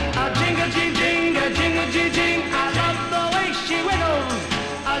 A jingle jing jing, a jingle jing jing, I love the way she wiggles.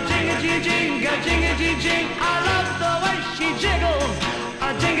 A jingle jing jing, a jingle jing jing, I love the way she jiggles. A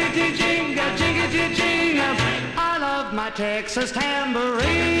jingle jing jing, a jingle jing jing, I love my Texas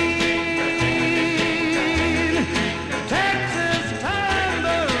tambourine. Texas tambourine.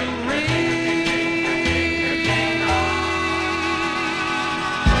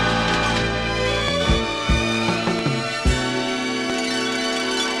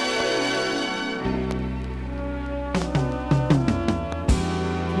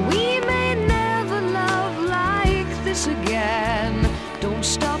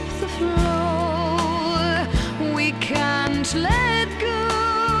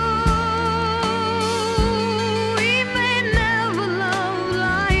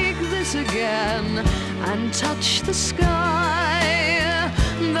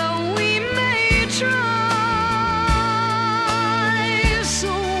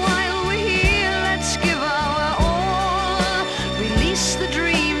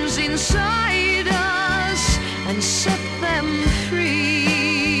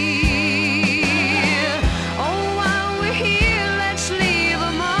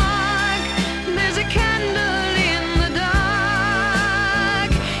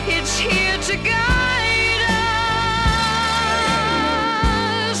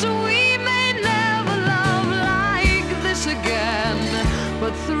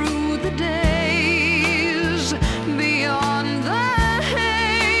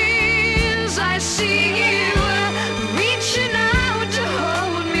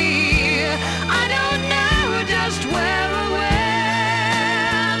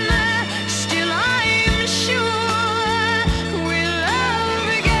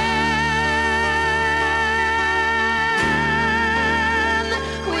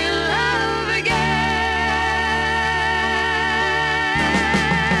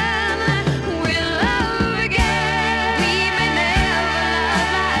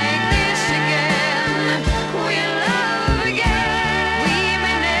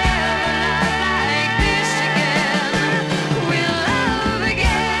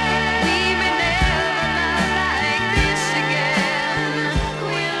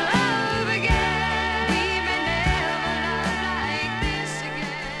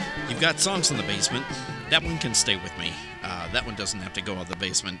 got songs in the basement. That one can stay with me. That one doesn't have to go out the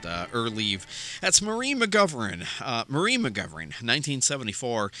basement or leave. That's Marie McGovern. Marie McGovern,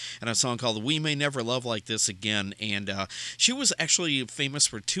 1974, and a song called We May Never Love Like This Again. And she was actually famous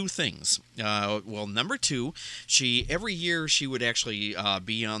for two things. Well, number two, every year she would actually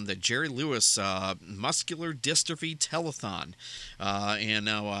be on the Jerry Lewis Muscular Dystrophy Telethon. And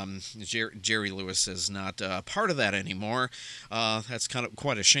now Jerry Lewis is not part of that anymore. That's kind of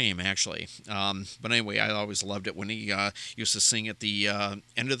quite a shame, actually. But anyway, I always loved it when he used to sing at the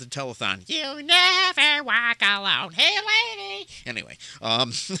end of the telethon. You never walk alone, hey lady. Anyway,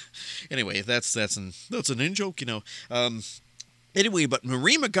 anyway, that's an in-joke, you know. Anyway, but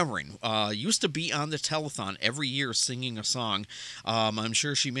Marie McGovern used to be on the telethon every year singing a song. I'm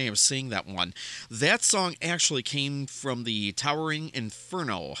sure she may have sang that one. That song actually came from the Towering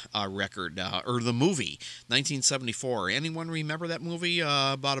Inferno record, or the movie, 1974. Anyone remember that movie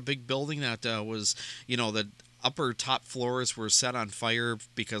about a big building that was, you know, the upper top floors were set on fire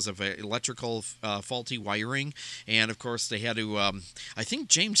because of electrical faulty wiring, and of course they had to I think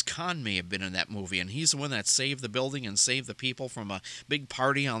James Caan may have been in that movie, and he's the one that saved the building and saved the people from a big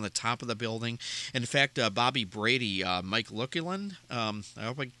party on the top of the building. In fact, Bobby Brady, Mike Luculin, I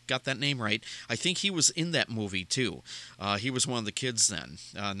hope I got that name right, I think he was in that movie too. He was one of the kids then.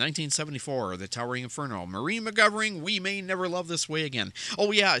 1974, The Towering Inferno. Marie McGovern, We May Never Love This Way Again.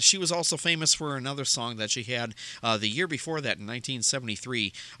 Oh yeah, she was also famous for another song that she had the year before that, in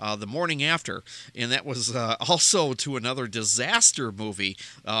 1973, The Morning After, and that was also to another disaster movie,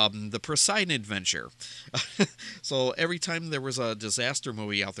 The Poseidon Adventure. So every time there was a disaster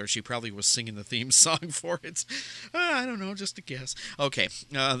movie out there, she probably was singing the theme song for it. I don't know, just a guess. Okay,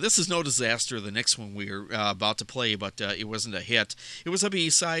 this is no disaster, the next one we're about to play, but it wasn't a hit. It was a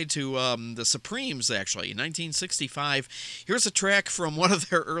B-side to the Supremes, actually, in 1965. Here's a track from one of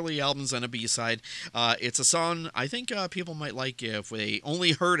their early albums on a B-side. It's a song I think people might like if they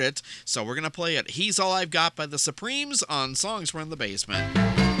only heard it, so we're going to play it. He's All I've Got by the Supremes on Songs from the Basement.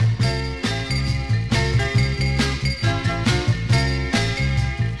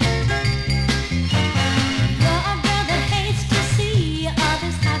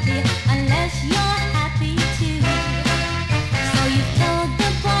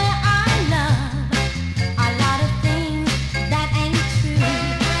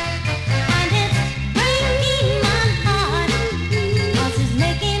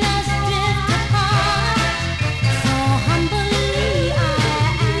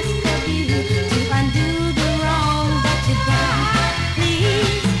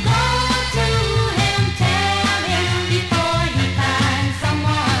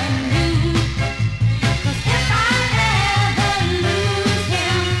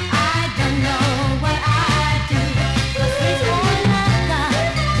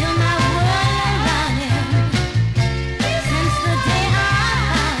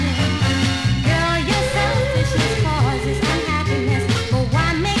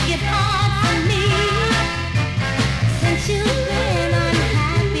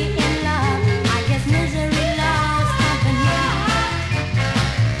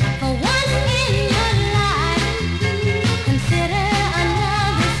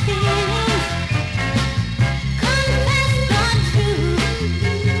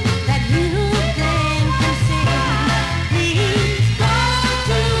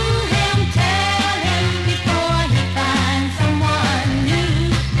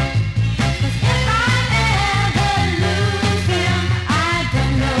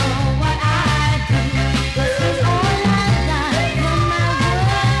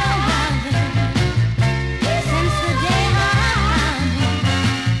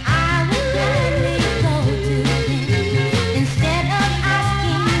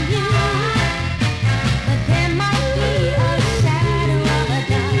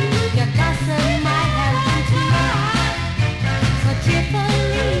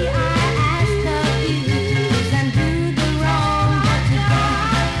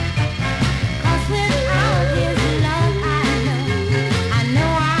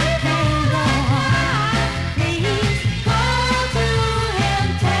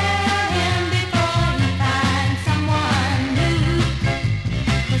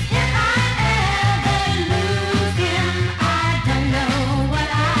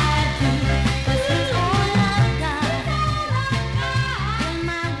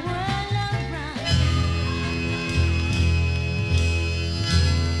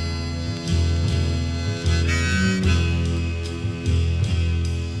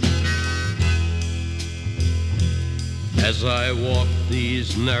 As I walk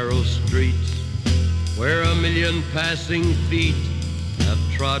these narrow streets where a million passing feet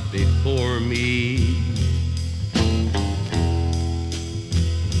have trod before me.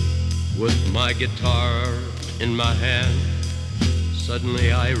 With my guitar in my hand,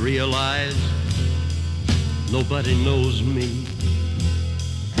 suddenly I realize nobody knows me.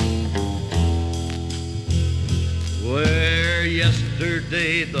 Where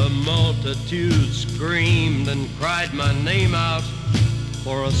yesterday the multitude screamed and cried my name out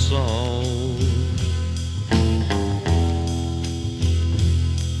for a song,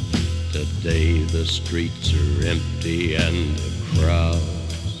 today the streets are empty and the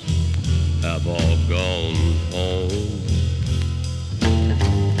crowds have all gone home.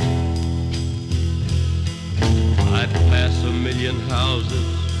 I pass a million houses,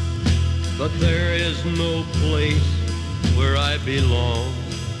 but there is no place where I belong.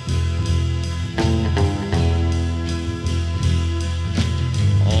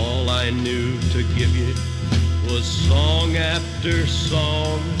 All I knew to give you was song after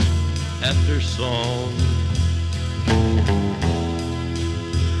song after song.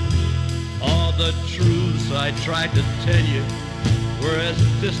 All the truths I tried to tell you were as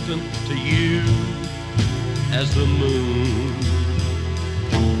distant to you as the moon.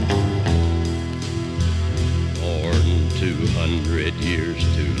 Born 200 years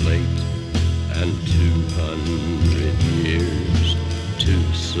too late and 200 years too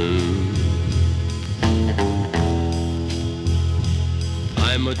soon.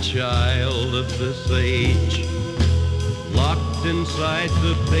 I'm a child of this age, locked inside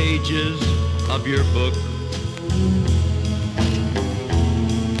the pages of your book.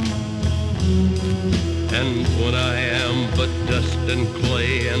 And when I am but dust and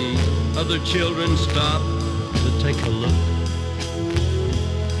clay and other children stop to take a look,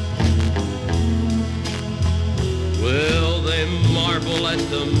 will they marvel at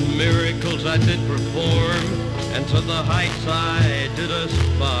the miracles I did perform and to the heights I did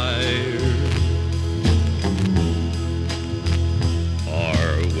aspire? Or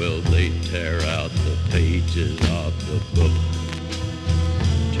will they tear out the pages of the book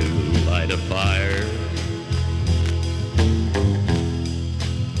to light a fire?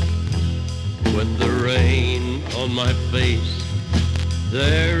 With the rain on my face,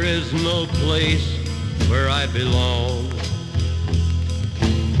 there is no place where I belong.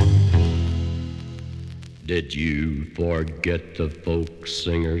 Did you forget the folk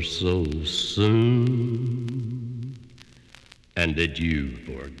singer so soon? And did you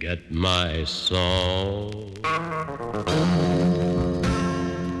forget my song?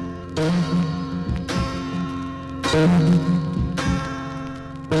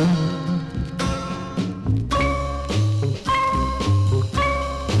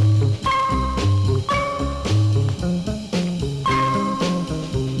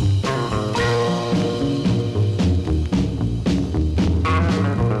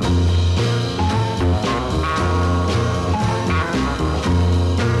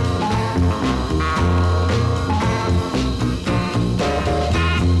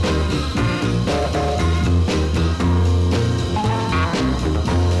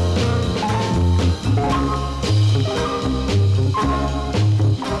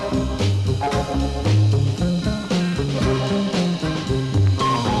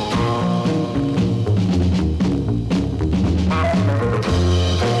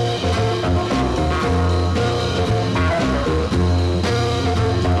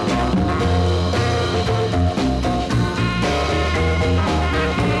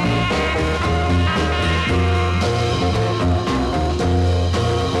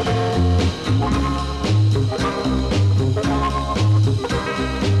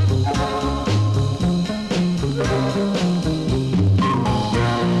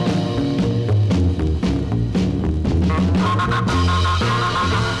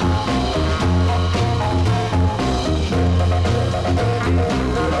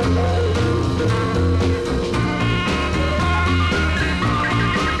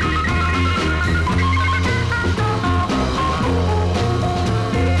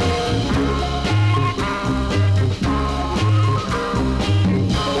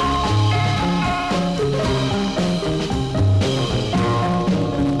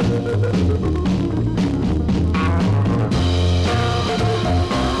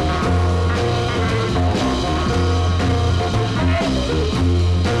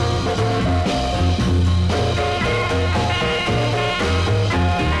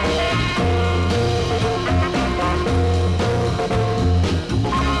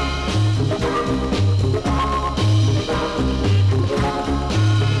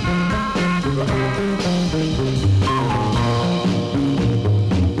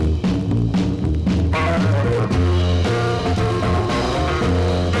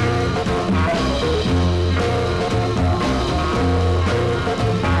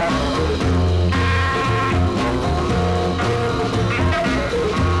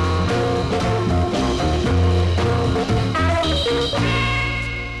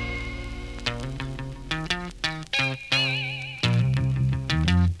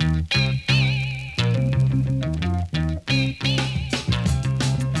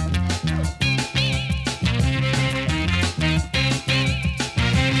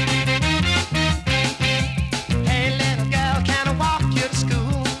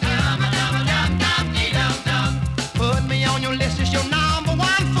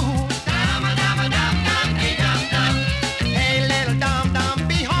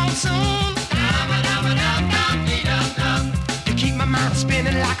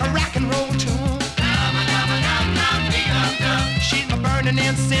 spinning like a rock and roll tune. She's my burning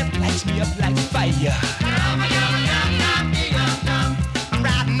incense, lights me up like fire. I'm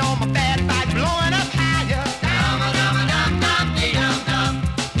riding on my fat bike, blowing up higher.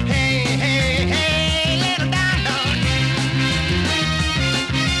 Hey, hey, hey, little dum-dum.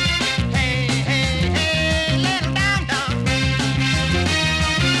 Hey, hey, hey, little dum-dum.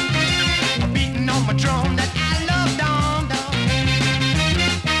 I'm beating on my drum that I love, dum-dum.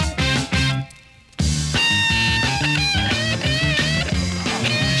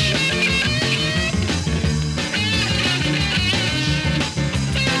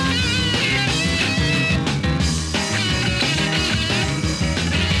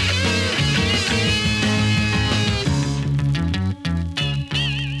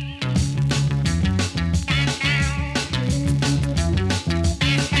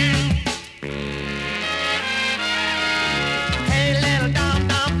 Hey, little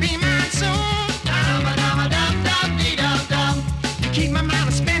dum-dum, be mine soon. You keep my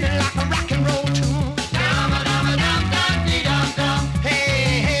mind spinning like a rock and roll tune.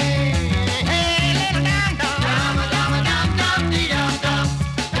 Hey, hey, hey, little dum-dum.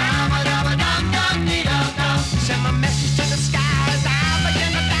 Send my message to the sky as I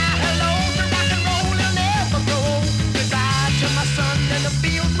begin to die. Hello to rock and roll, it'll never go. Goodbye to my son in the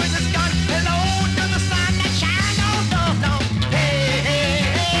field with his gun. Hello to the sun that shines on dum-dum. Hey,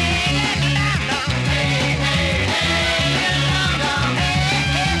 hey, hey, little dum-dum. Hey, hey, hey, little dum-dum. Hey, hey,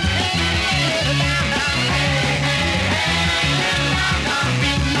 hey, little dum-dum. Hey, hey, hey, little dum-dum.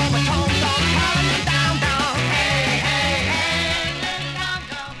 Beating on my toes, I'm calling you dum-dum. Hey, hey, hey, little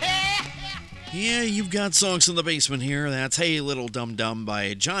dum-dum. Hey. Yeah, you've got Songs in the Basement here. That's Hey Little Dum Dum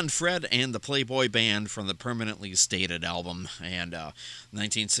by John Fred and the Playboy Band from the Permanently Stated album, and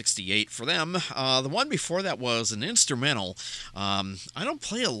 1968 for them. The one before that was an instrumental. I don't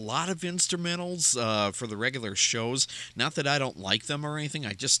play a lot of instrumentals for the regular shows. Not that I don't like them or anything,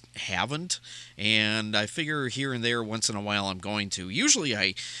 I just haven't. And I figure here and there once in a while I'm going to.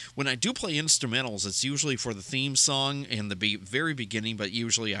 Usually when I do play instrumentals, it's usually for the theme song in the very beginning, but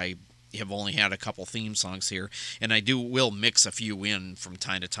usually I have only had a couple theme songs here, and I will mix a few in from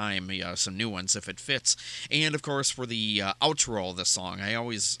time to time, some new ones if it fits. And of course, for the outro of the song, I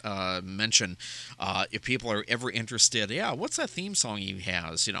always mention if people are ever interested, what's that theme song he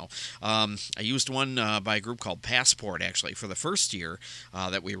has? I used one by a group called Passport actually for the first year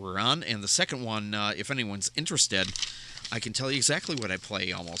that we were on, and the second one, if anyone's interested, I can tell you exactly what I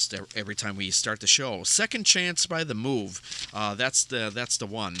play almost every time we start the show. Second Chance by The Move. That's the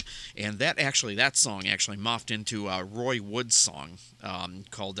one. And that song actually morphed into a Roy Wood song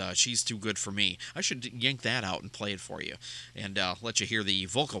called She's Too Good For Me. I should yank that out and play it for you and let you hear the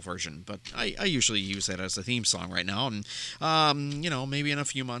vocal version. But I usually use that as a theme song right now. And, maybe in a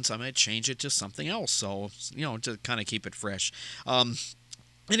few months I might change it to something else. So, to kind of keep it fresh.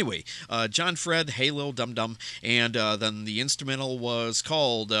 Anyway, John Fred, Hey Lil Dum Dum, and then the instrumental was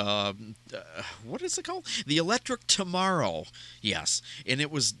called, what is it called? The Electric Tomorrow, yes, and it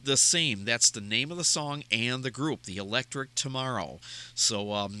was the same, that's the name of the song and the group, The Electric Tomorrow.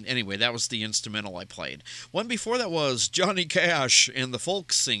 So anyway, that was the instrumental I played. One before that was Johnny Cash and the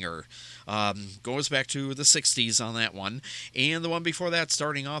Folk Singer. Goes back to the 60s on that one. And the one before that,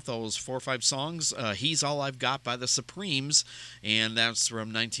 starting off those 4 or 5 songs, He's All I've Got by the Supremes, and that's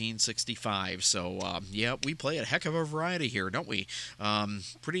from 1965. So, we play a heck of a variety here, don't we?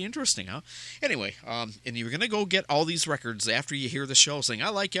 Pretty interesting, huh? Anyway, and you're going to go get all these records after you hear the show saying, I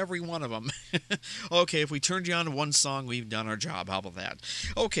like every one of them. Okay, if we turned you on to one song, we've done our job. How about that?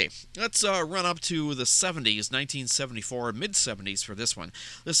 Okay, let's run up to the 70s, 1974, mid-70s for this one.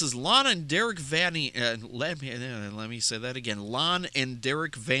 This is Lon and Derek Van Eaton. Let me say that again. Lon and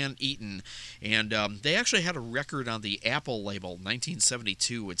Derek Van Eaton. And they actually had a record on the Apple label,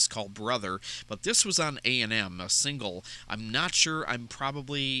 1972. It's called Brother. But this was on A&M, a single. I'm not sure.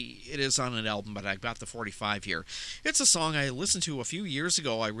 It is on an album, but I've got the 45 here. It's a song I listened to a few years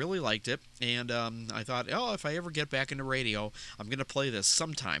ago. I really liked it. And I thought, if I ever get back into radio, I'm going to play this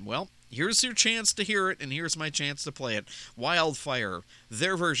sometime. Well, here's your chance to hear it, and here's my chance to play it. Wildfire,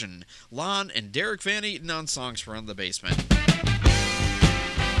 their version. Lon and Derek Van Eaton on Songs from the Basement.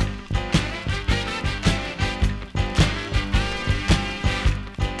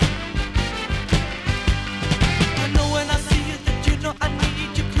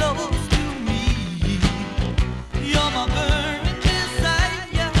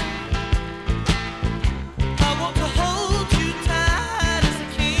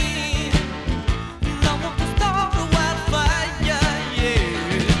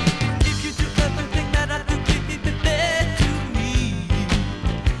 If you do everything that I do, baby, baby,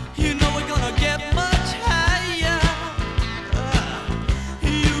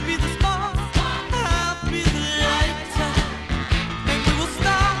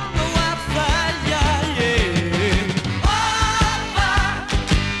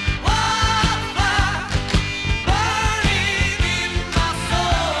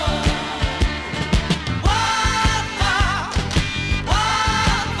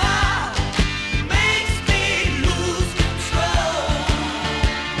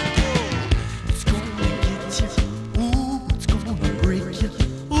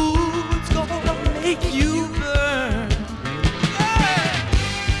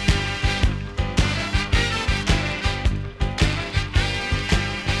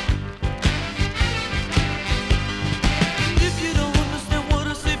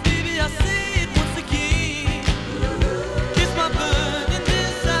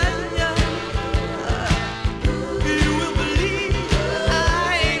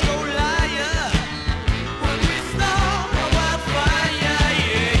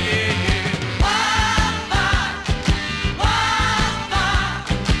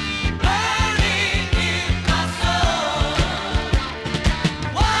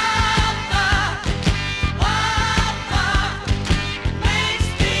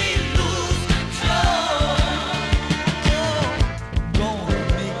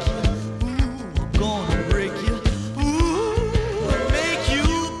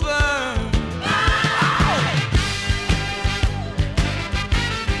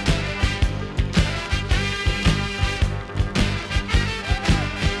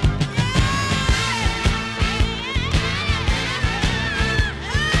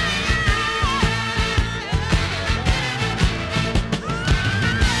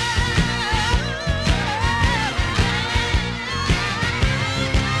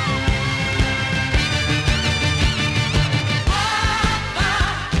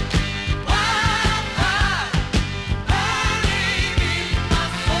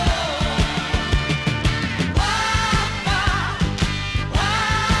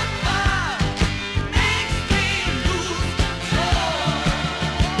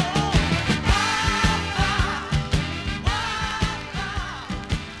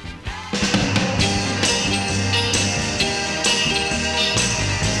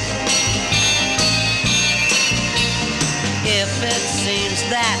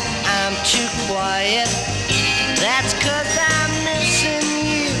 I'm too quiet. That's 'cause I'm missing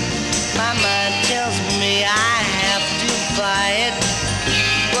you. My mind tells me I have to fight,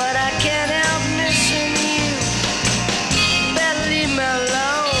 but I can't help missing you. Better leave me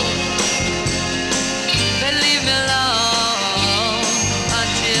alone. Better leave me alone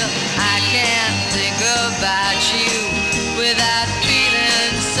until I can't think about you without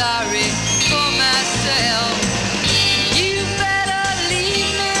feeling sorry for myself. You better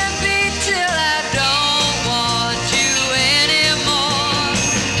leave me be till I don't want you anymore.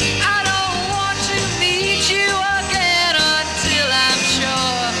 I don't want to meet you again until I'm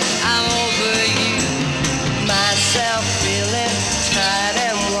sure I'm over you. Myself feeling tired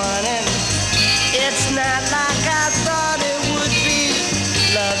and wanting. It's not like I thought it would be.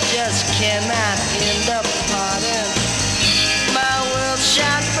 Love just cannot end up parting. My world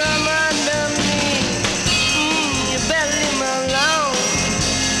shot from under me. You better leave me alone.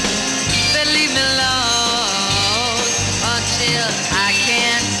 Better leave me alone until I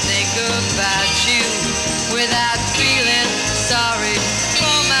can't think about you without feeling sorry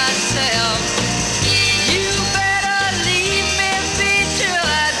for myself. You better leave me be till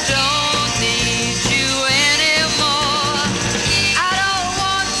I don't need you anymore. I don't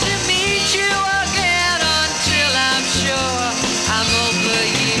want to meet you again until I'm sure I'm over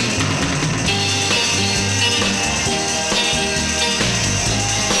you.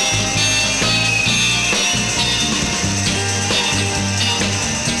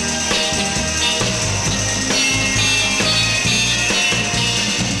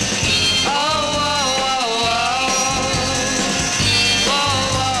 Oh, oh, oh, oh. Oh,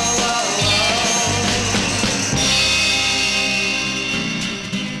 oh, oh, oh.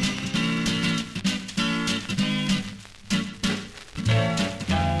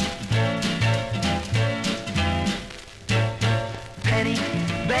 Penny,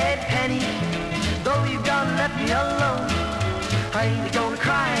 bad penny, though you've gone and left me alone, I ain't gonna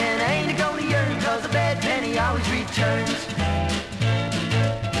cry and I ain't gonna yearn, 'cause a bad penny always returns.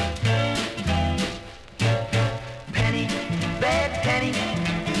 Penny, bad penny,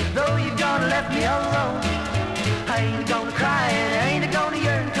 though you've gone and left me alone, I ain't gonna cry and I ain't gonna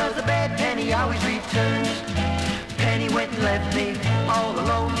yearn, 'cause a bad penny always returns. Penny went and left me all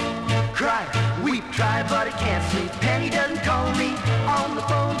alone. Cry, weep, try, but I can't sleep. Penny doesn't call me on the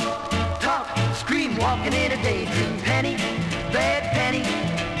phone. Talk, scream, walking in a daydream. Penny, bad penny,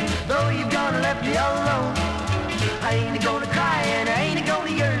 though you've gone and left me alone, I ain't gonna cry and I ain't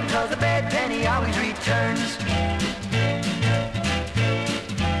gonna yearn, 'cause a bad penny always returns.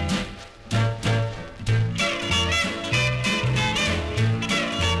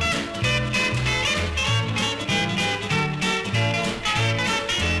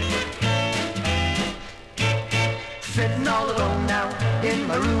 Sitting all alone now in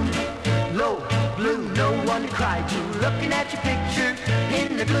my room, low, blue, no one to cry to. Looking at your picture in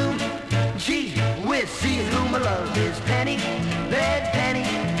the gloom. Gee whiz, seeing who my love is. Penny, bad penny,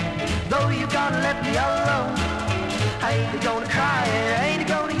 though you've gone and left me alone, I ain't gonna cry and I ain't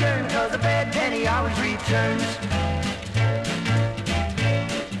gonna yearn, 'cause a bad penny always returns.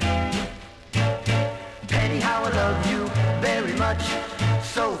 Penny, how I love you very much,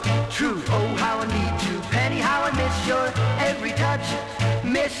 so true, oh how I need you. Penny, how I miss your every touch,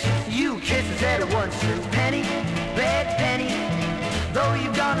 miss you, kisses that I once knew. Penny, bad penny, though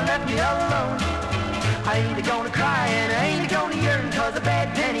you've gone and left me alone, I ain't gonna cry and I ain't gonna yearn, 'cause a bad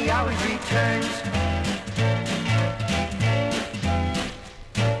penny always returns.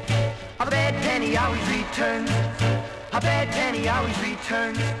 A bad penny always returns. A bad penny always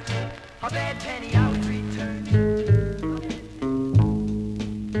returns. A bad penny always returns.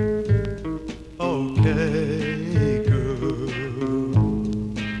 Okay, girl,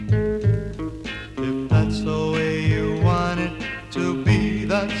 if that's the way you want it to be,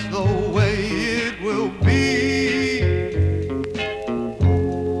 that's the way it will be.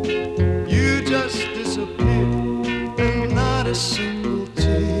 You just disappear and not a single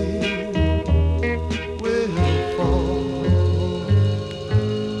tear will fall.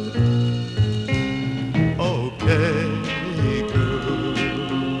 Okay,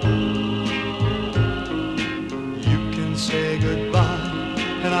 say goodbye,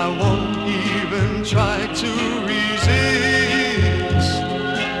 and I won't even try to resist.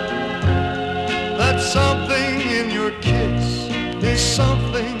 That something in your kiss is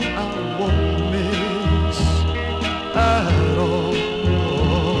something I won't miss at all,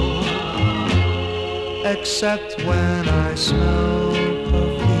 except when I smell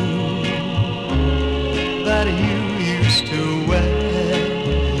perfume that you used to wear,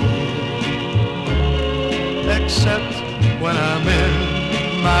 except when I'm in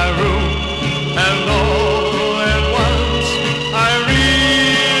my room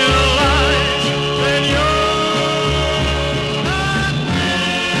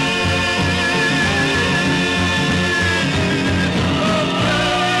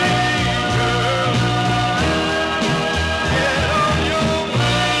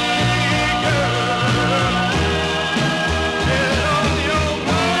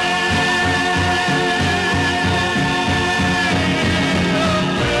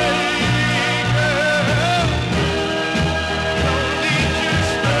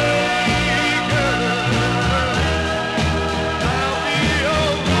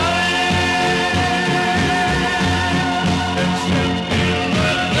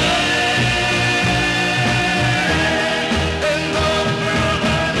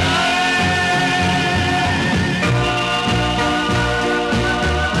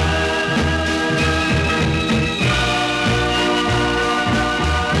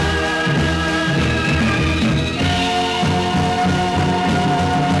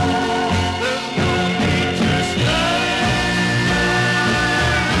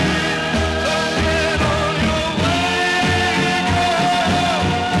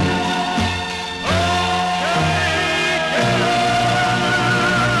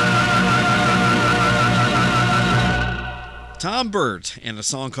Tom Burt and a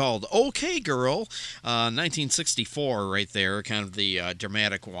song called OK Girl, 1964 right there, kind of the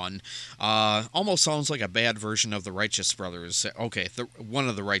dramatic one. Almost sounds like a bad version of the Righteous Brothers. Okay, one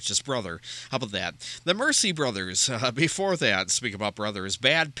of the Righteous Brother. How about that? The Mercy Brothers, before that, speak about brothers,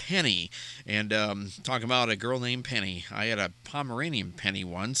 Bad Penny, and talking about a girl named Penny. I had a Pomeranian penny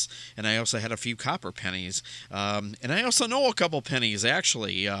once, and I also had a few copper pennies, and I also know a couple pennies,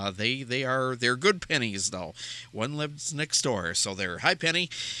 actually. They're good pennies, though. One lives next door, so they're hi Penny,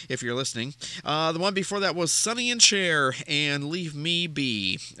 if you're listening. The one before that was Sonny and Cher and Leave Me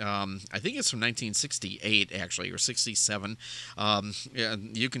Be. I think it's from 1968, actually, or 67.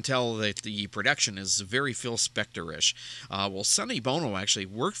 You can tell that the production is very Phil Spector-ish. Well, Sonny Bono actually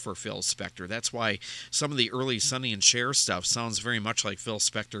worked for Phil Spector. That's why some of the early Sonny and Cher stuff sounds very much like Phil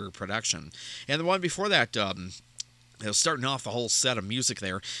Spector production. And the one before that, starting off a whole set of music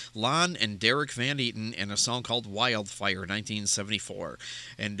there, Lon and Derek Van Eaton and a song called Wildfire, 1974.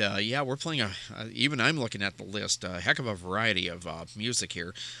 And yeah, we're playing even I'm looking at the list, a heck of a variety of music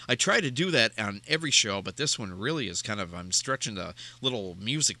here. I try to do that on every show, but this one really is kind of, I'm stretching the little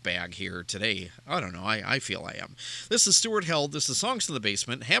music bag here today. I don't know, I feel I am. This is Stuart Held, this is Songs in the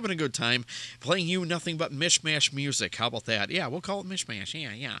Basement, having a good time, playing you nothing but mishmash music. How about that? Yeah, we'll call it mishmash,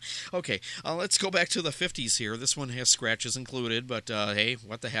 yeah. Okay, let's go back to the 50s here. This one has scratches included, but hey,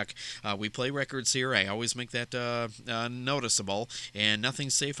 what the heck, we play records here. I always make that noticeable, and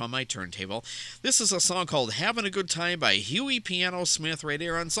nothing's safe on my turntable. This is a song called Having a Good Time by Huey Piano Smith right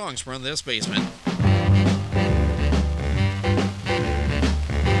here on Songs from This Basement.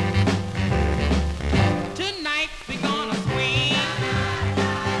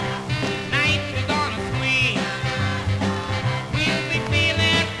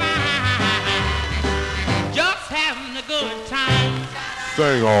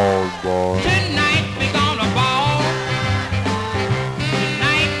 Sing on, boy. Tonight we're gonna ball.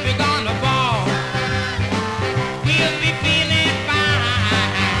 Tonight we're gonna ball. We'll be feeling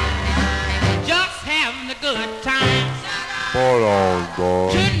fine. Just having a good time. Hold on,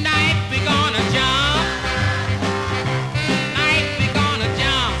 boy. Tonight we're gonna jump. Tonight we're gonna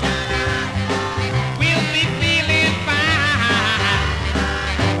jump. We'll be feeling fine.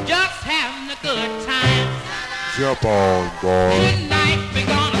 Just having a good time. Jump on, boy. Tonight we're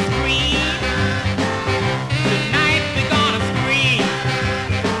gonna scream. Tonight we're gonna scream.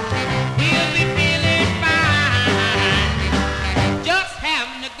 We'll be feeling fine. Just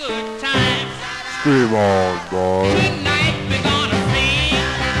having a good time. Scream on, boy. Tonight we're gonna sing.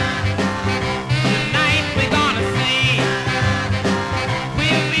 Tonight we're gonna sing.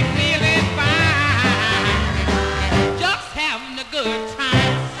 We'll be feeling fine. Just having a good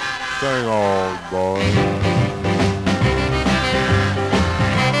time. Sing on, boy.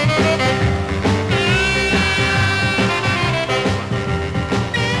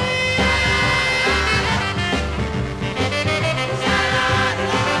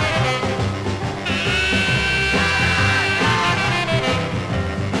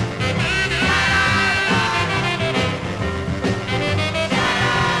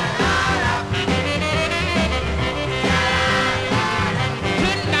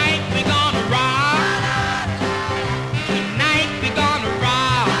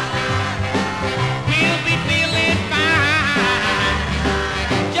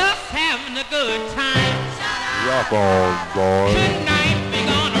 Rock on, boy. Tonight we're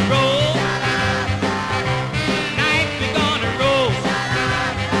gonna roll. Tonight we're gonna roll.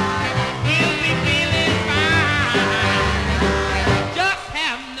 We'll be feeling fine. Just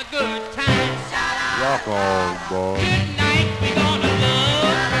having a good time. Rock on, boy. Tonight we're gonna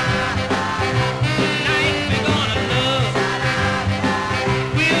love. Tonight we're gonna love.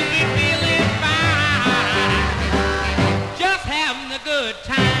 We'll be feeling fine. Just having a good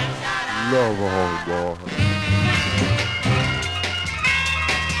time. Love on, boy.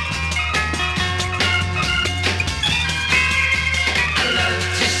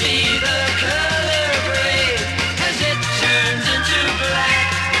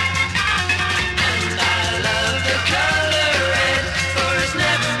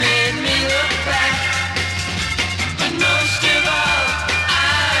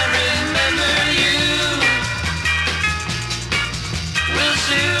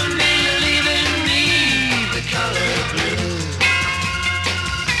 Soon be leaving me the color blue.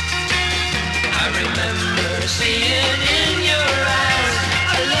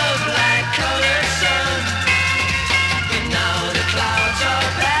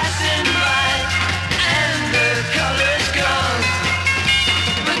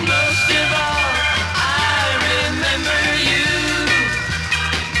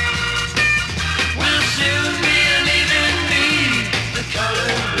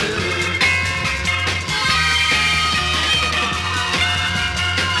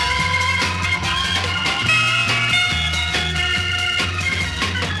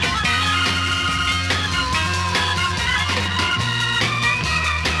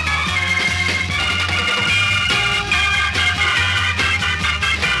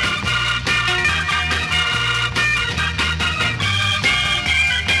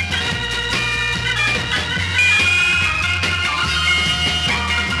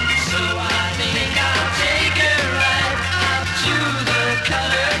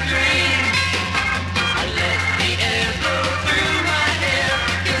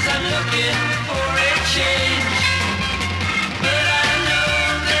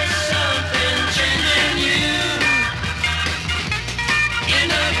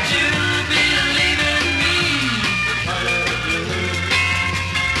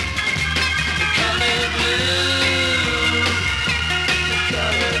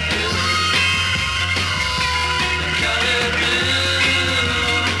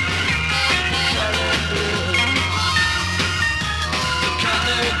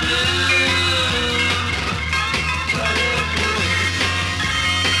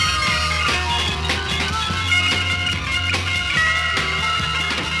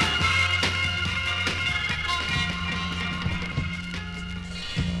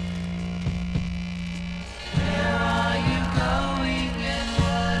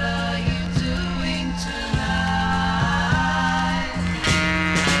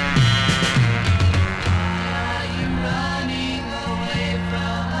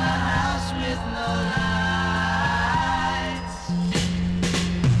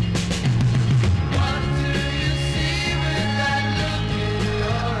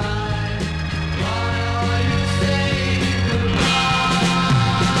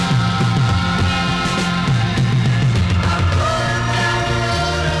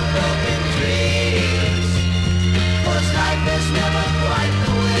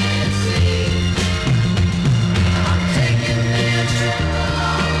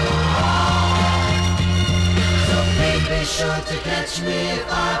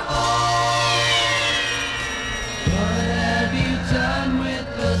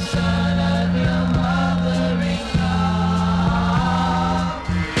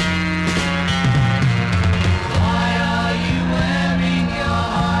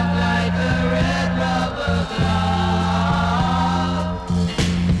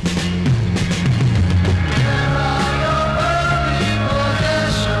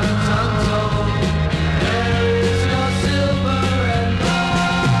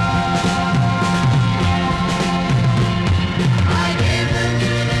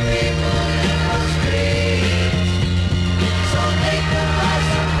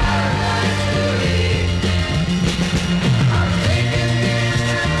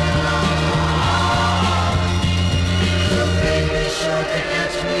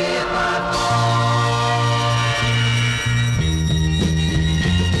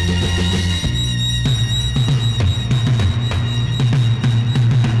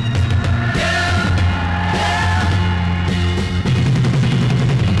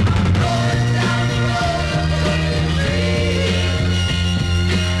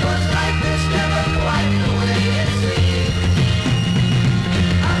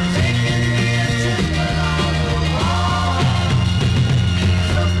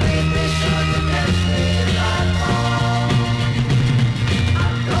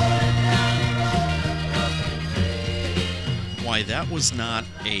 that was not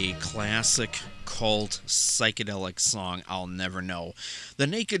a classic cult psychedelic song I'll never know. The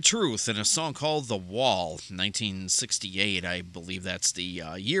Naked Truth in a song called The Wall, 1968, I believe that's the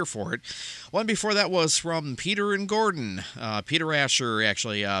year for it. One before that was from Peter and Gordon. Peter Asher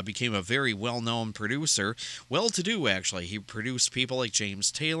actually became a very well-known producer, well-to-do actually. He produced people like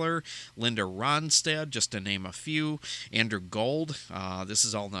James Taylor, Linda Ronstadt, just to name a few, Andrew Gold. This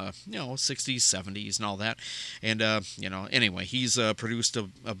is all in the 60s, 70s, and all that. And anyway, he's produced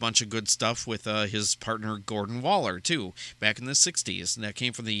a bunch of good stuff with his partner Gordon Waller too, back in the 60s, and that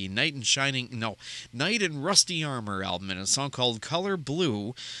came from the Knight in Rusty Armor album, and a song called Color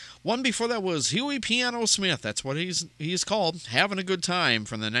Blue. One before that was Huey Piano Smith. That's what he's called. Having a Good Time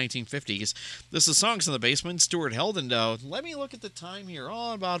from the 1950s. This is Songs in the Basement. Stuart Heldendale. Let me look at the time here.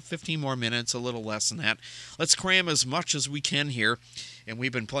 Oh, about 15 more minutes, a little less than that. Let's cram as much as we can here. And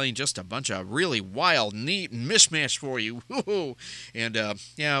we've been playing just a bunch of really wild, neat mishmash for you. And,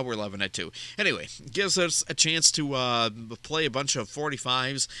 we're loving it too. Anyway, gives us a chance to play a bunch of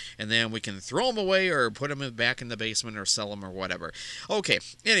 45s, and then we can throw them away or put them back in the basement or sell them or whatever. Okay,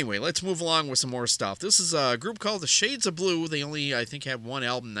 anyway, let's move along with some more stuff. This is a group called the Shades of Blue. They only, I think, had one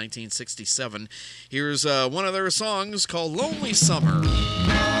album in 1967. Here's one of their songs called Lonely Summer.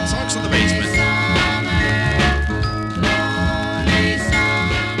 Songs in the Basement.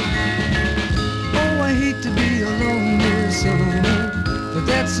 I hate to be alone this summer, but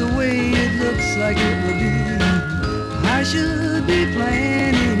that's the way it looks like it will be. I should be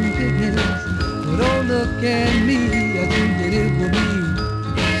planning picnics, but oh look at me, I think that it will be.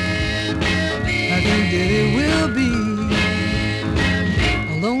 I think that it will be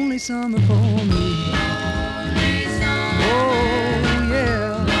a lonely summer for me. Oh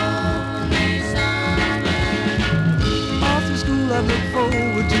yeah. All through school I look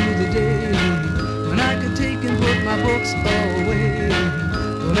forward to the day when I could take and put my books away.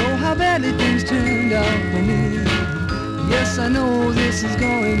 But oh, how badly things turned out for me. Yes, I know this is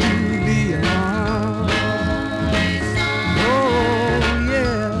going to be a long. Oh,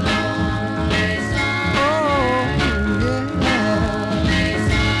 yeah. Oh, yeah.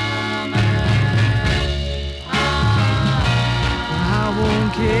 I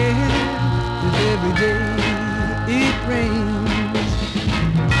won't care if every day it rains.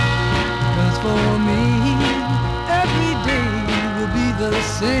 For me, every day will be the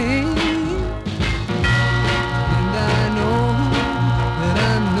same. And I know that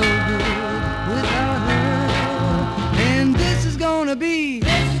I'm no good without her. And this is gonna be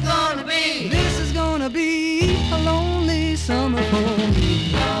a lonely summer for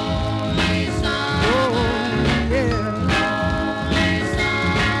me. Lonely summer. Oh, yeah.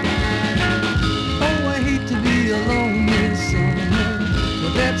 Oh, I hate to be alone this summer,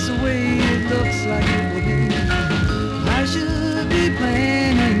 but that's the way it looks like it will be. I should be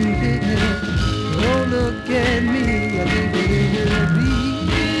planning picnic. Oh, look at me. I think that it will be.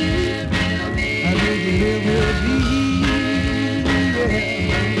 I think that it will be. Yeah,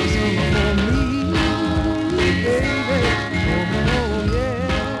 summer for me, baby. Oh, yeah,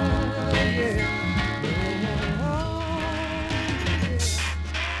 yeah.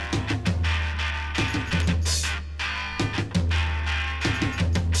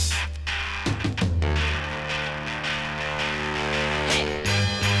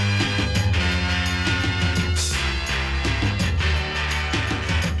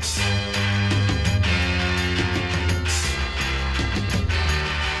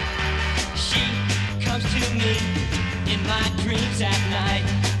 At night,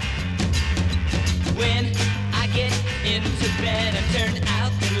 when I get into bed, I turn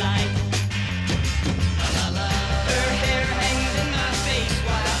out the light. Her hair hangs in my face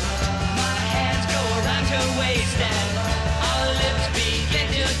while my hands go around her waist, and our lips begin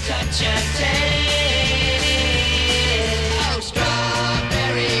to touch and taste. Oh,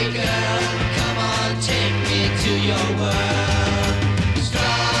 strawberry girl, come on, take me to your world.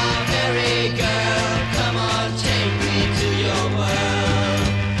 Strawberry girl, come on, take me to your world.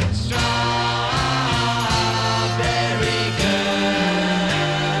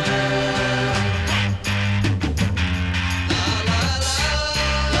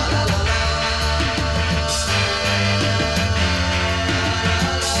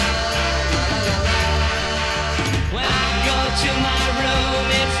 To my room,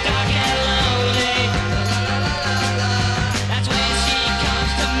 it's dark and lonely.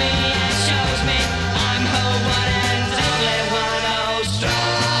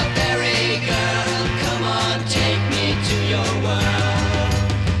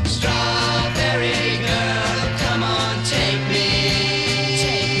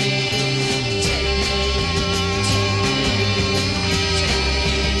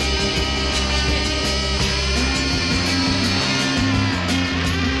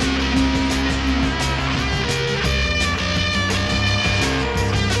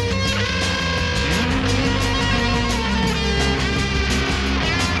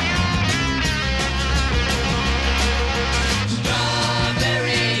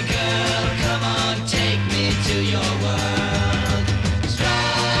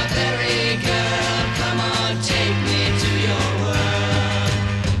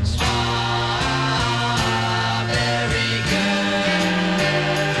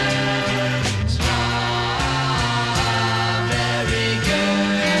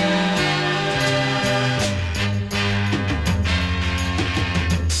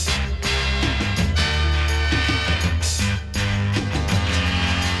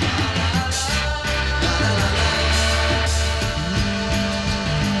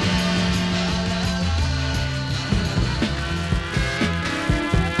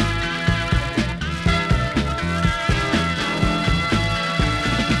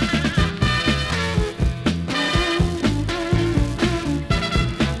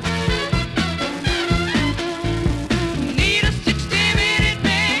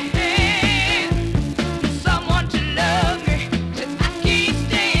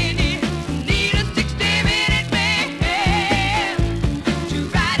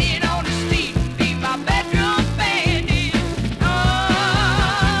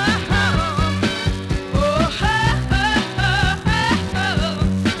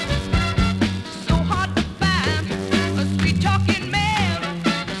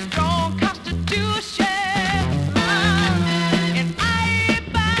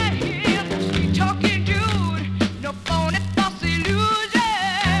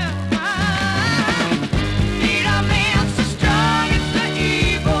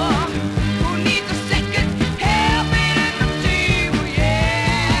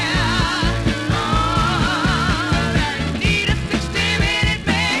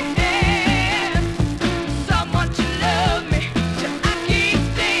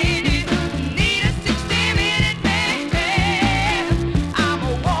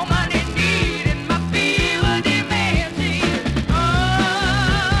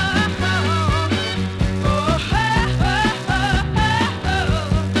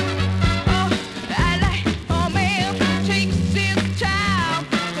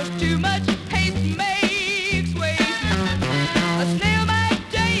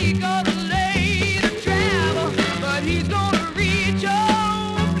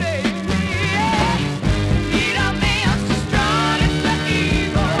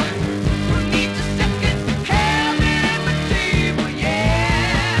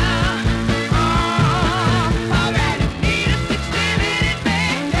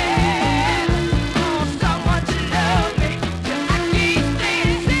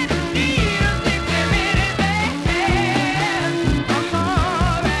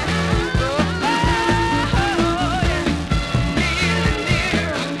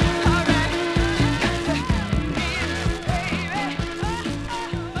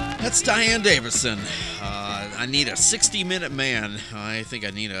 Diane Davison. I need a 60-minute man. I think I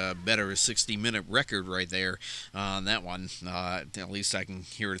need a better 60-minute record right there on that one. At least I can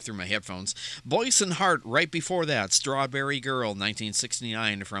hear it through my headphones. Boyce and Hart right before that. Strawberry Girl,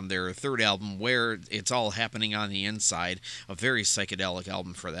 1969, from their third album, Where It's All Happening on the Inside. A very psychedelic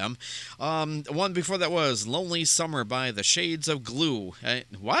album for them. One before that was Lonely Summer by the Shades of Glue.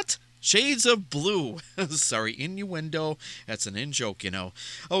 What? Shades of Blue. Sorry, innuendo. That's an in-joke, you know.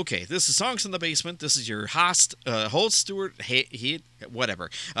 Okay, this is Songs in the Basement. This is your host, Stuart, whatever.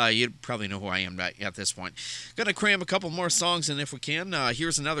 You probably know who I am at this point. Gonna cram a couple more songs in if we can.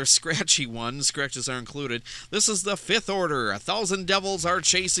 Here's another scratchy one. Scratches are included. This is the Fifth Order. 1,000 Devils Are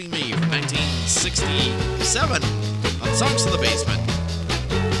Chasing Me from 1967 on Songs in the Basement.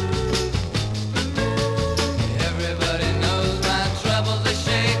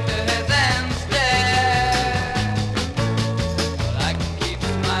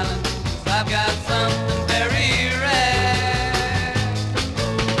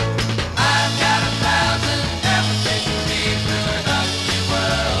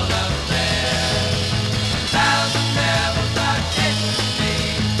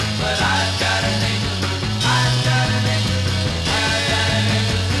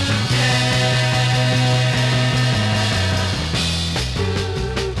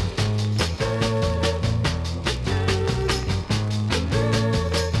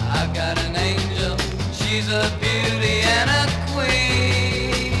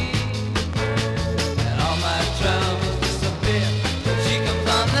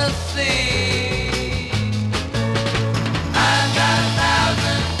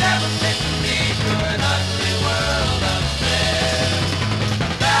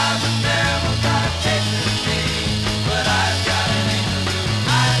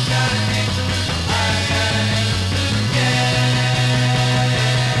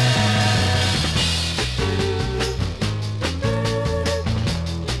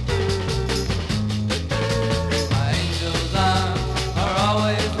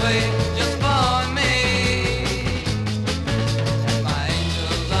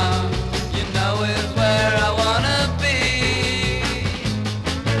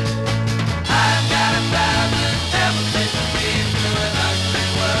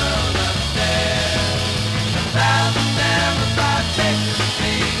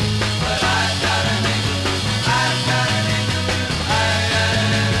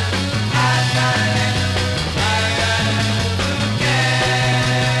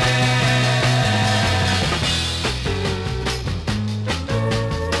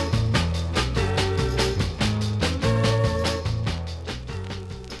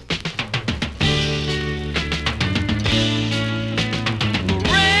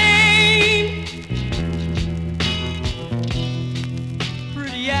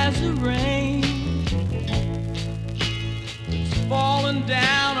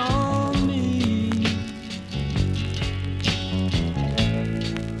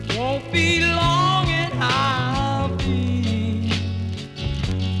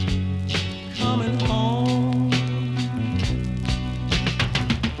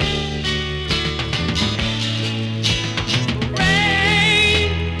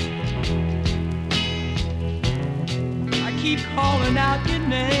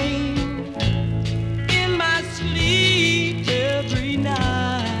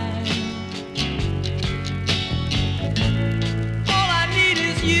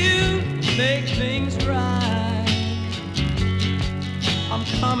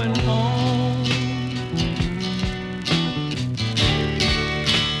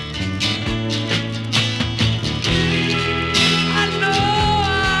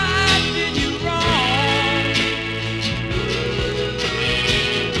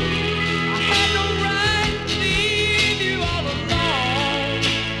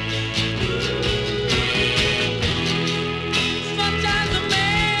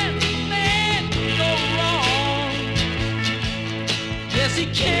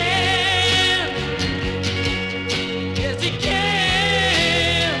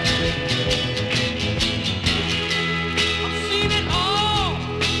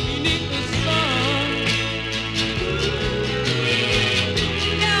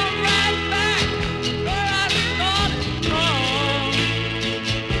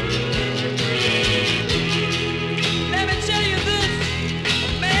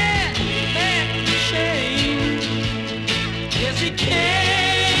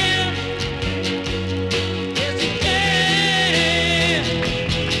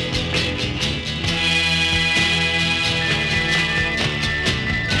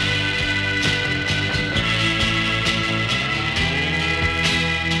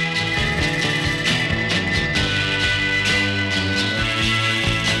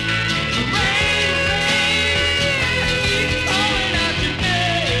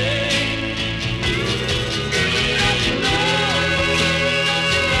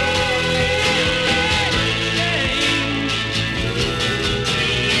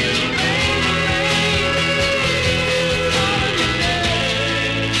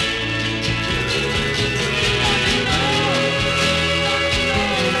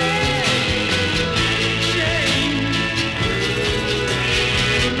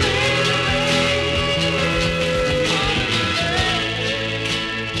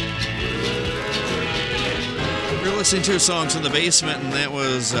 listening to Songs in the Basement, and that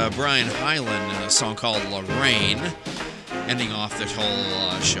was Brian Hyland and a song called Lorraine, ending off the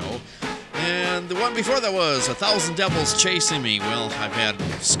whole show. And the one before that was 1,000 Devils Chasing Me. Well, I've had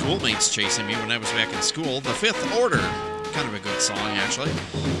schoolmates chasing me when I was back in school. The Fifth Order. Kind of a good song, actually.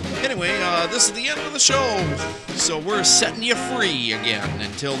 Anyway, this is the end of the show. So we're setting you free again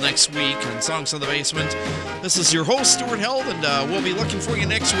until next week on Songs in the Basement. This is your host, Stuart Held, and we'll be looking for you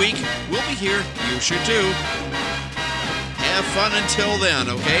next week. We'll be here. You should too. Have fun until then,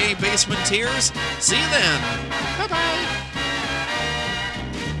 okay? Basement Tears. See you then. Bye-bye.